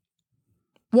deep?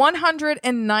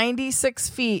 196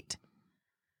 feet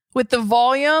with the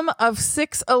volume of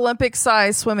 6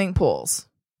 Olympic-sized swimming pools.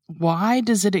 Why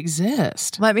does it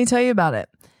exist? Let me tell you about it.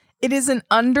 It is an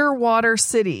underwater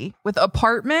city with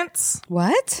apartments,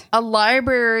 What? a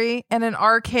library, and an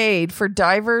arcade for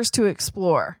divers to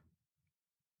explore.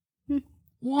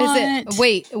 What?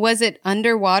 Was it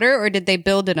underwater or did they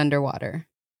build it underwater?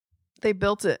 They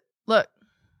built it. Look.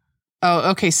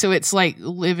 Oh, okay. So it's like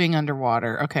living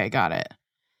underwater. Okay, got it.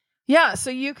 Yeah, so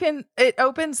it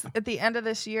opens at the end of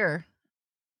this year.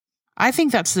 I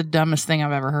think that's the dumbest thing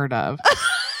I've ever heard of.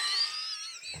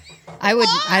 I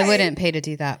wouldn't pay to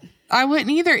do that. I wouldn't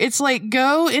either. It's like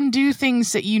go and do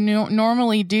things that you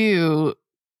normally do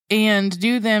and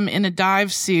do them in a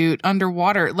dive suit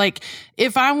underwater. Like,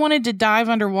 if I wanted to dive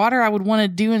underwater, I would want to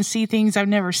do and see things I've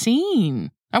never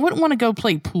seen. I wouldn't want to go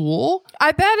play pool.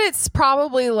 I bet it's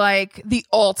probably like the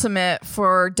ultimate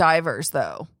for divers,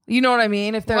 though. You know what I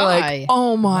mean? If they're like,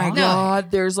 oh my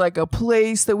God, there's like a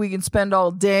place that we can spend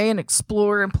all day and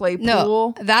explore and play pool.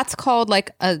 No, that's called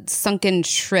like a sunken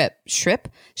ship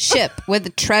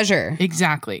with treasure.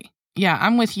 Exactly. Yeah,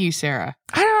 I'm with you, Sarah.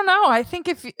 I don't know. I think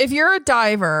if you're a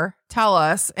diver, tell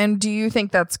us. And do you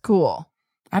think that's cool?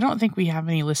 I don't think we have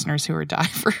any listeners who are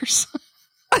divers.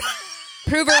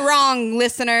 Prove it wrong,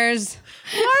 listeners.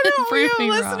 Why don't we have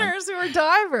listeners who are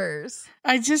divers?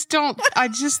 I just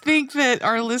think that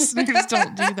our listeners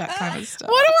don't do that kind of stuff.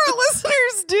 What do our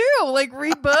listeners do? Like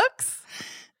read books?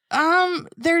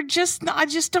 They're just I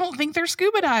just don't think they're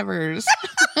scuba divers.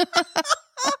 All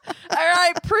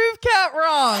right, prove Kat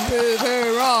wrong. Prove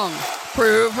her wrong.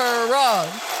 Prove her wrong.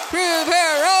 Prove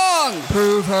her wrong.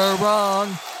 Prove her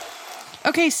wrong.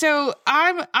 Okay, so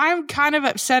I'm kind of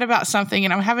upset about something,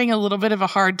 and I'm having a little bit of a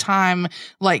hard time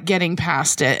like getting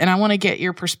past it, and I want to get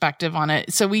your perspective on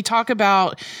it. So we talk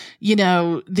about,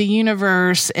 the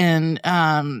universe and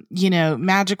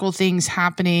magical things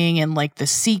happening and like The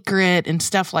Secret and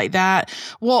stuff like that.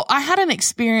 Well, I had an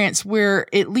experience where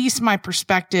at least my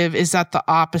perspective is that the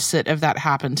opposite of that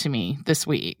happened to me this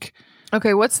week.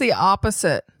 Okay, what's the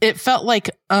opposite? It felt like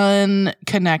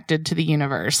unconnected to the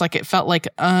universe. Like it felt like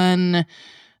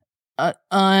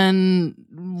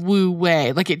woo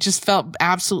way. Like it just felt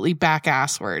absolutely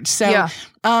back-assward. So, yeah.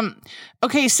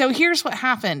 Okay, so here's what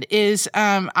happened is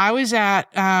I was at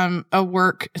a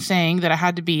work thing that I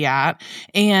had to be at,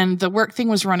 and the work thing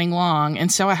was running long,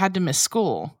 and so I had to miss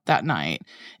school that night.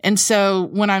 And so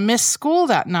when I missed school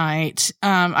that night,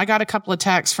 I got a couple of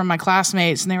texts from my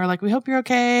classmates, and they were like, "We hope you're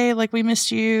okay. Like, we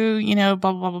missed you, blah,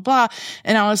 blah, blah, blah, blah."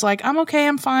 And I was like, "I'm okay.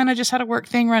 I'm fine. I just had a work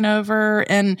thing run over."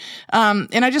 And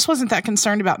I just wasn't that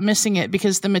concerned about missing it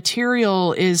because the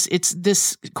material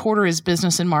this quarter is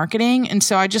business and marketing. And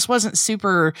so I just wasn't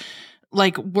super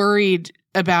like worried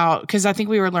about, because I think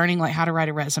we were learning like how to write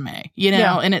a resume,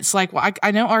 Yeah. and it's like, well,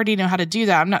 I already know how to do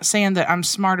that. I'm not saying that I'm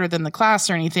smarter than the class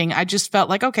or anything. I just felt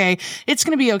like, okay, it's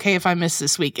going to be okay if I miss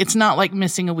this week. It's not like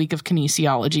missing a week of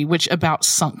kinesiology, which about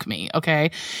sunk me.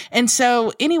 Okay. And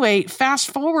so anyway,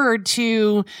 fast forward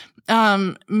to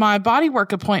my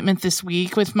bodywork appointment this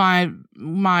week with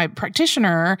my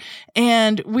practitioner,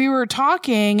 and we were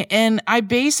talking, and I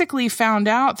basically found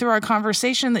out through our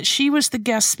conversation that she was the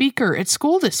guest speaker at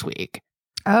school this week.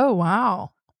 Oh,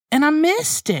 wow. And I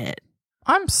missed it.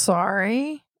 I'm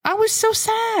sorry. I was so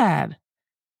sad.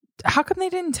 How come they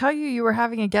didn't tell you were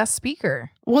having a guest speaker?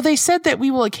 Well, they said that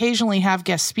we will occasionally have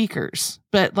guest speakers,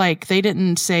 but like they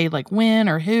didn't say like when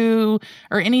or who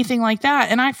or anything like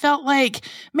that. And I felt like,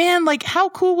 man, like how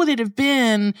cool would it have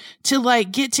been to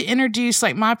like get to introduce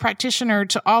like my practitioner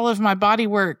to all of my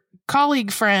bodywork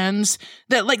colleague friends,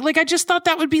 that like I just thought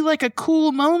that would be like a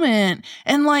cool moment.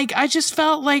 And like I just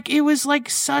felt like it was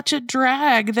like such a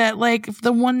drag that like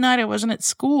the one night I wasn't at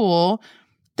school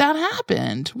that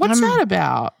happened. What's that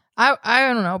about? I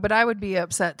don't know, but I would be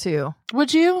upset too.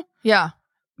 Would you? Yeah.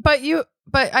 But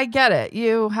I get it.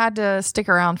 You had to stick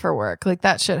around for work. Like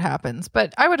that shit happens.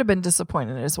 But I would have been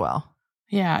disappointed as well.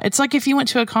 Yeah. It's like if you went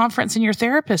to a conference and your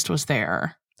therapist was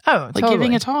there. Oh, like totally.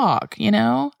 Giving a talk,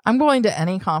 I'm going to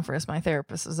any conference my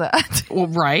therapist is at. Well,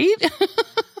 right?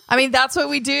 I mean, that's what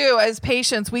we do as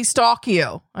patients. We stalk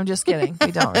you. I'm just kidding.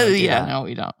 We don't really do that. No,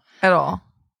 we don't. At all.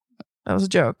 That was a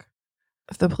joke.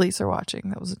 If the police are watching,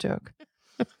 that was a joke.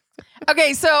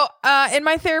 Okay, so in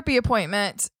my therapy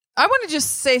appointment, I want to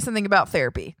just say something about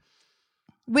therapy.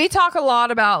 We talk a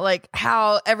lot about like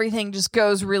how everything just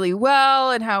goes really well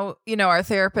and how, our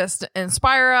therapists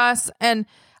inspire us. And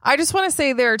I just want to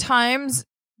say there are times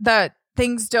that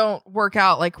things don't work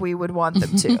out like we would want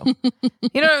them to.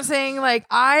 You know what I'm saying? Like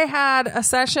I had a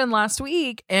session last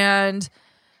week and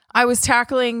I was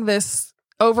tackling this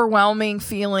overwhelming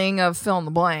feeling of fill in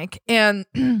the blank. And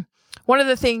one of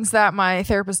the things that my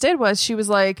therapist did was she was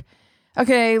like,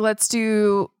 okay, let's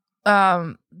do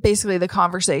basically the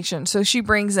conversation. So she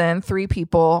brings in 3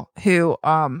 people who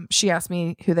she asked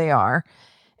me who they are,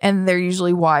 and they're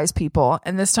usually wise people.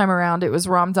 And this time around it was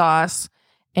Ram Dass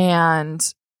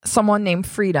and someone named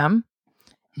Freedom.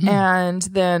 And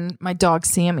then my dog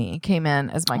Sammy came in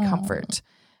as my comfort.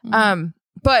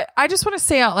 But I just want to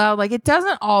say out loud, like it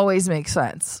doesn't always make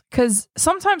sense, because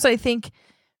sometimes I think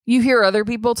you hear other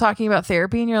people talking about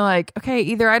therapy and you're like, okay,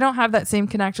 either I don't have that same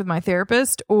connect with my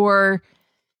therapist or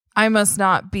I must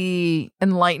not be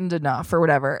enlightened enough or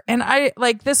whatever. And I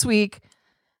like this week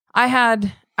I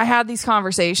I had these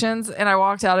conversations and I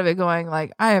walked out of it going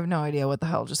like, I have no idea what the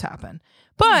hell just happened.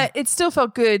 But it still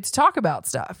felt good to talk about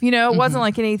stuff. You know, it wasn't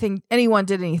like anyone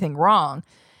did anything wrong.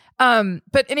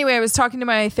 But anyway, I was talking to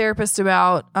my therapist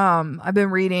about, I've been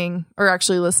reading or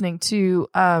actually listening to,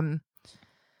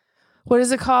 what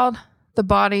is it called? The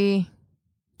Body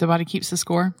Keeps the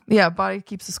Score. Yeah. Body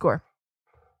Keeps the Score.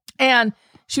 And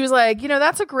she was like, you know,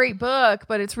 that's a great book,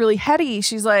 but it's really heady.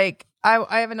 She's like,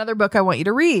 I have another book I want you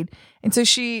to read. And so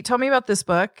she told me about this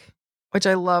book, which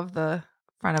I love the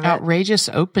front of it. Outrageous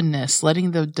Openness, Letting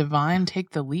the Divine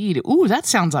Take the Lead. Ooh, that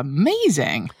sounds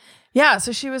amazing. Yeah.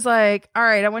 So she was like, all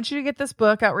right, I want you to get this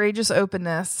book, Outrageous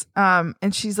Openness.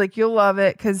 And she's like, you'll love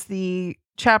it because the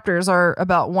chapters are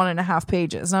about 1.5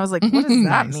 pages. And I was like, what does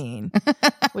that mean?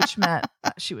 Which meant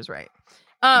she was right.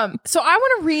 So I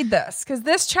want to read this because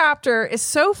this chapter is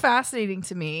so fascinating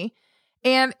to me.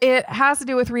 And it has to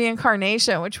do with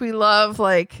reincarnation, which we love,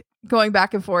 like going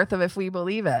back and forth of if we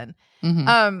believe in.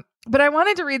 But I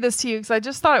wanted to read this to you because I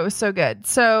just thought it was so good.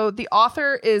 So the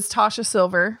author is Tasha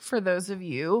Silver, for those of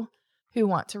you who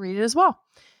want to read it as well.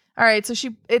 All right. So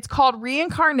it's called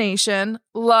Reincarnation,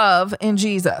 Love, and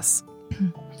Jesus.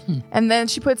 And then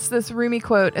she puts this Rumi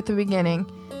quote at the beginning.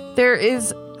 There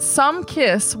is some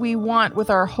kiss we want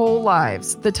with our whole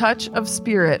lives, the touch of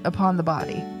spirit upon the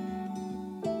body.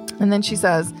 And then she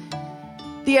says,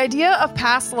 the idea of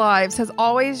past lives has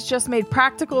always just made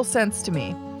practical sense to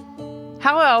me.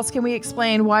 How else can we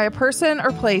explain why a person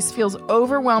or place feels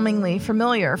overwhelmingly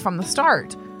familiar from the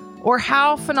start? Or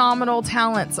how phenomenal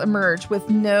talents emerge with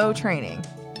no training?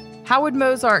 How would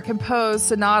Mozart compose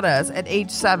sonatas at age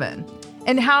 7?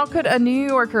 And how could a New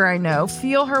Yorker I know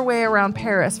feel her way around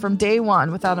Paris from day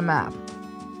one without a map?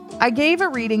 I gave a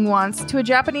reading once to a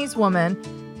Japanese woman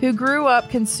who grew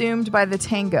up consumed by the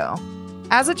tango.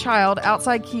 As a child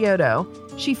outside Kyoto,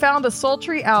 she found a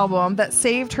sultry album that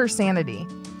saved her sanity.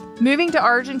 Moving to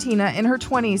Argentina in her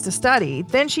 20s to study,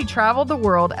 then she traveled the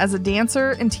world as a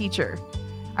dancer and teacher.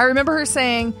 I remember her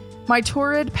saying, my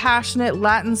torrid, passionate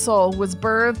Latin soul was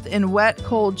birthed in wet,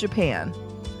 cold Japan.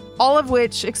 All of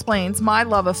which explains my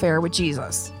love affair with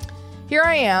Jesus. Here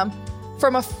I am,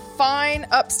 from a fine,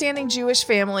 upstanding Jewish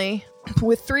family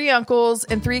with 3 uncles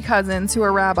and 3 cousins who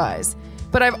are rabbis.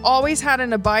 But I've always had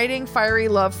an abiding, fiery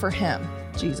love for him.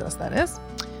 Jesus, that is.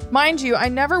 Mind you, I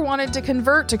never wanted to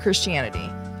convert to Christianity.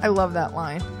 I love that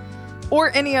line.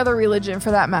 Or any other religion for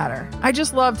that matter. I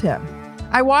just loved him.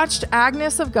 I watched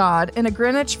Agnes of God in a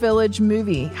Greenwich Village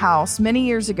movie house many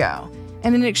years ago.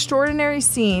 And an extraordinary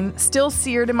scene, still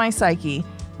seared in my psyche,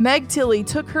 Meg Tilly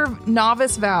took her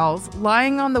novice vows,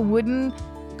 lying on the wooden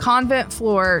convent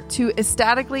floor to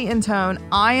ecstatically intone,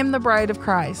 I am the bride of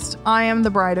Christ. I am the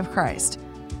bride of Christ.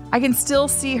 I can still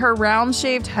see her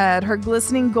round-shaved head, her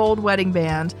glistening gold wedding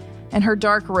band, and her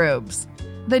dark robes.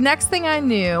 The next thing I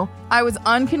knew, I was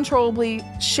uncontrollably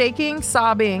shaking,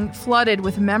 sobbing, flooded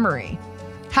with memory.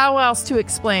 How else to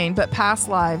explain but past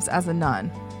lives as a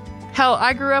nun? Hell,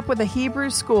 I grew up with a Hebrew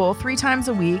school 3 times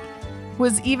a week,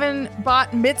 was even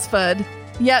bat mitzvahed,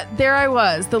 yet there I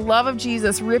was, the love of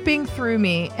Jesus ripping through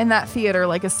me in that theater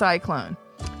like a cyclone.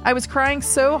 I was crying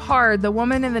so hard the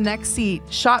woman in the next seat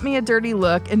shot me a dirty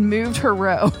look and moved her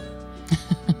row.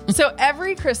 So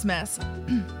every Christmas,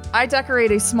 I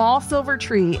decorate a small silver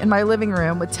tree in my living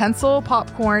room with tinsel,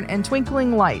 popcorn, and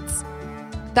twinkling lights.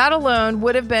 That alone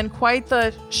would have been quite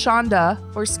the shanda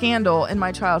or scandal in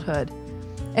my childhood.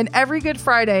 And every Good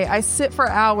Friday, I sit for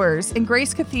hours in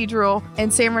Grace Cathedral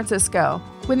in San Francisco.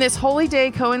 When this holy day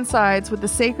coincides with the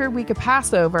sacred week of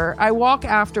Passover, I walk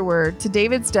afterward to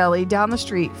David's Deli down the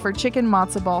street for chicken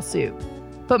matzo ball soup.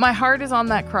 But my heart is on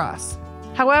that cross.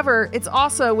 However, it's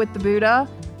also with the Buddha,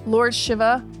 Lord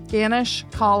Shiva, Ganesh,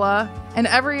 Kala, and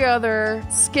every other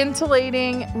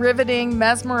scintillating, riveting,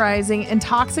 mesmerizing,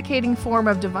 intoxicating form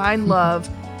of divine love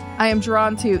I am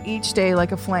drawn to each day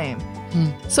like a flame.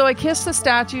 So I kiss the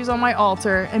statues on my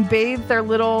altar and bathe their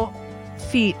little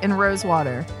feet in rose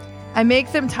water. I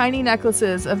make them tiny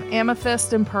necklaces of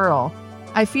amethyst and pearl.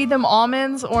 I feed them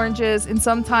almonds, oranges, and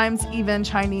sometimes even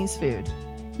Chinese food.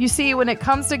 You see, when it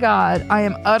comes to God, I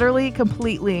am utterly,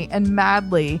 completely, and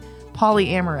madly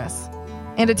polyamorous.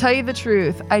 And to tell you the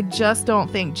truth, I just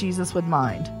don't think Jesus would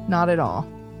mind. Not at all.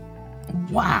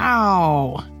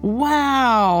 Wow.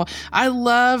 I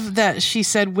love that she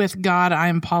said, with God,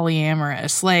 I'm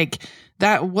polyamorous. Like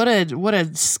that, what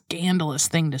a scandalous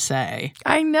thing to say.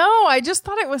 I know. I just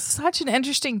thought it was such an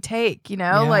interesting take, you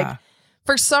know, like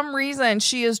for some reason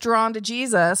she is drawn to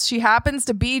Jesus. She happens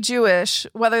to be Jewish,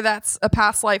 whether that's a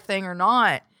past life thing or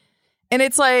not. And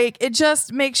it's like, it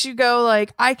just makes you go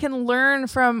like, I can learn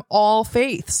from all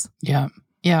faiths. Yeah.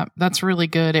 Yeah, that's really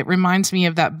good. It reminds me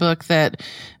of that book that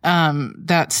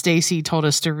that Stacy told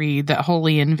us to read, that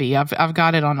Holy Envy. I've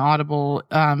got it on Audible.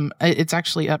 It's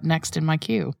actually up next in my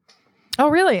queue. Oh,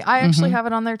 really? I actually have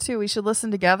it on there too. We should listen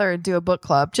together and do a book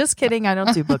club. Just kidding. I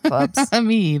don't do book clubs.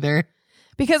 Me either.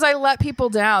 Because I let people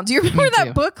down. Do you remember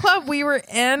that book club we were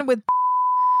in with?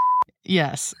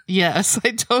 Yes,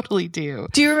 I totally do.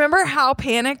 Do you remember how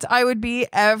panicked I would be?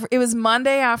 It was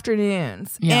Monday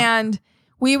afternoons, and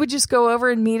we would just go over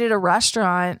and meet at a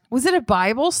restaurant. Was it a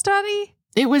Bible study?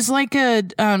 It was like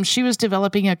she was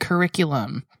developing a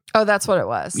curriculum. Oh, that's what it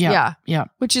was. Yeah.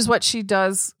 Which is what she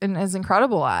does and is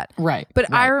incredible at. Right.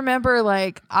 But I remember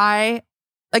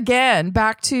again,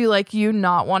 back to like you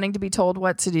not wanting to be told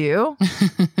what to do.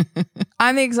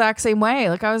 I'm the exact same way.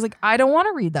 Like I was like, I don't want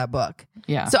to read that book.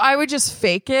 Yeah. So I would just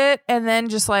fake it and then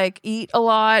just like eat a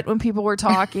lot when people were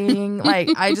talking. Like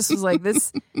I just was like,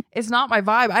 this is not my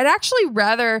vibe. I'd actually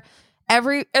rather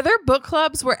are there book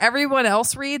clubs where everyone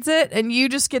else reads it and you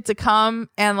just get to come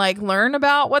and like learn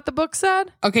about what the book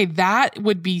said? Okay, that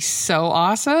would be so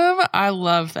awesome. I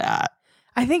love that.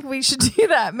 I think we should do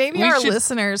that. Maybe our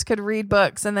listeners could read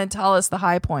books and then tell us the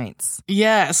high points.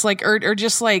 Yes, like or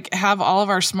just like have all of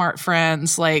our smart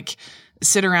friends like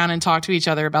sit around and talk to each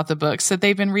other about the books that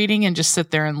they've been reading and just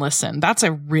sit there and listen. That's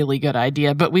a really good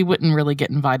idea, but we wouldn't really get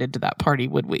invited to that party,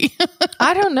 would we?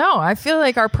 I don't know. I feel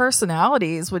like our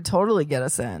personalities would totally get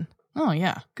us in. Oh,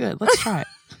 yeah. Good. Let's try it.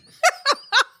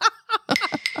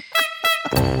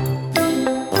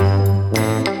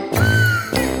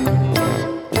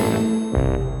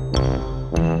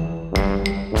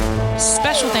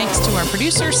 Special thanks to our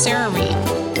producer, Sarah Reed.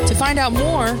 To find out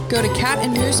more, go to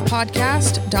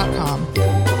catandmoosepodcast.com.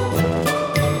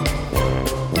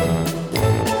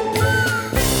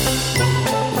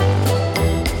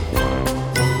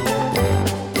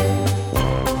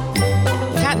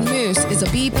 Cat and Moose is a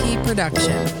BP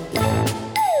production.